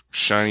 two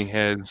shiny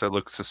heads that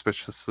look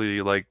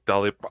suspiciously like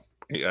Dolly.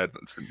 Yeah, I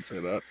didn't say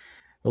that.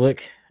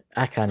 Look,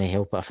 I can't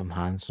help it if I'm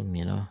handsome,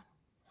 you know.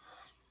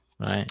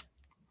 Right.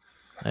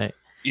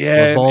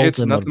 Yeah, it's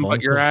nothing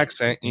but your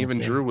accent. Even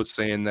Drew was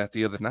saying that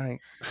the other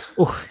night.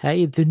 Oh,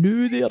 hey, the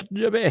new there,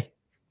 Jimmy.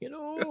 You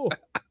know.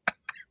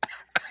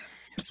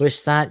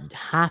 What's that?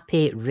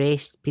 Happy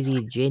rest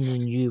period,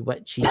 genuine new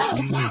witchy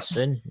season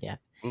soon. Yeah.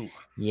 Ooh.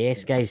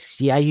 Yes, guys.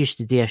 See, I used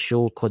to do a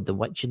show called The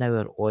Witching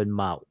Hour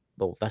on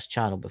this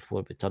channel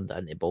before we turned it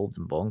into Bald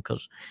and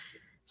Bonkers.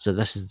 So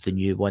this is the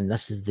new one.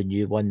 This is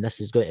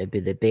going to be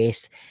the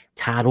best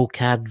tarot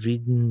card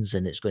readings,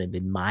 and it's going to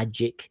be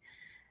magic.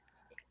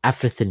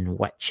 Everything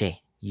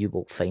witchy, you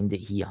will find it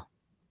here.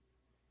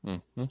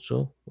 Mm-hmm.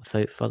 So,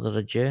 without further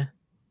ado,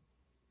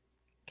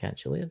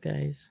 catch you later,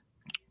 guys.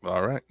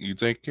 All right, you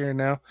take care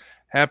now.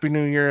 Happy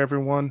New Year,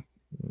 everyone.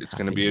 It's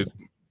going to be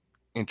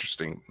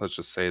interesting. Let's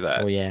just say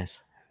that. Oh, yes.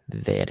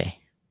 Very.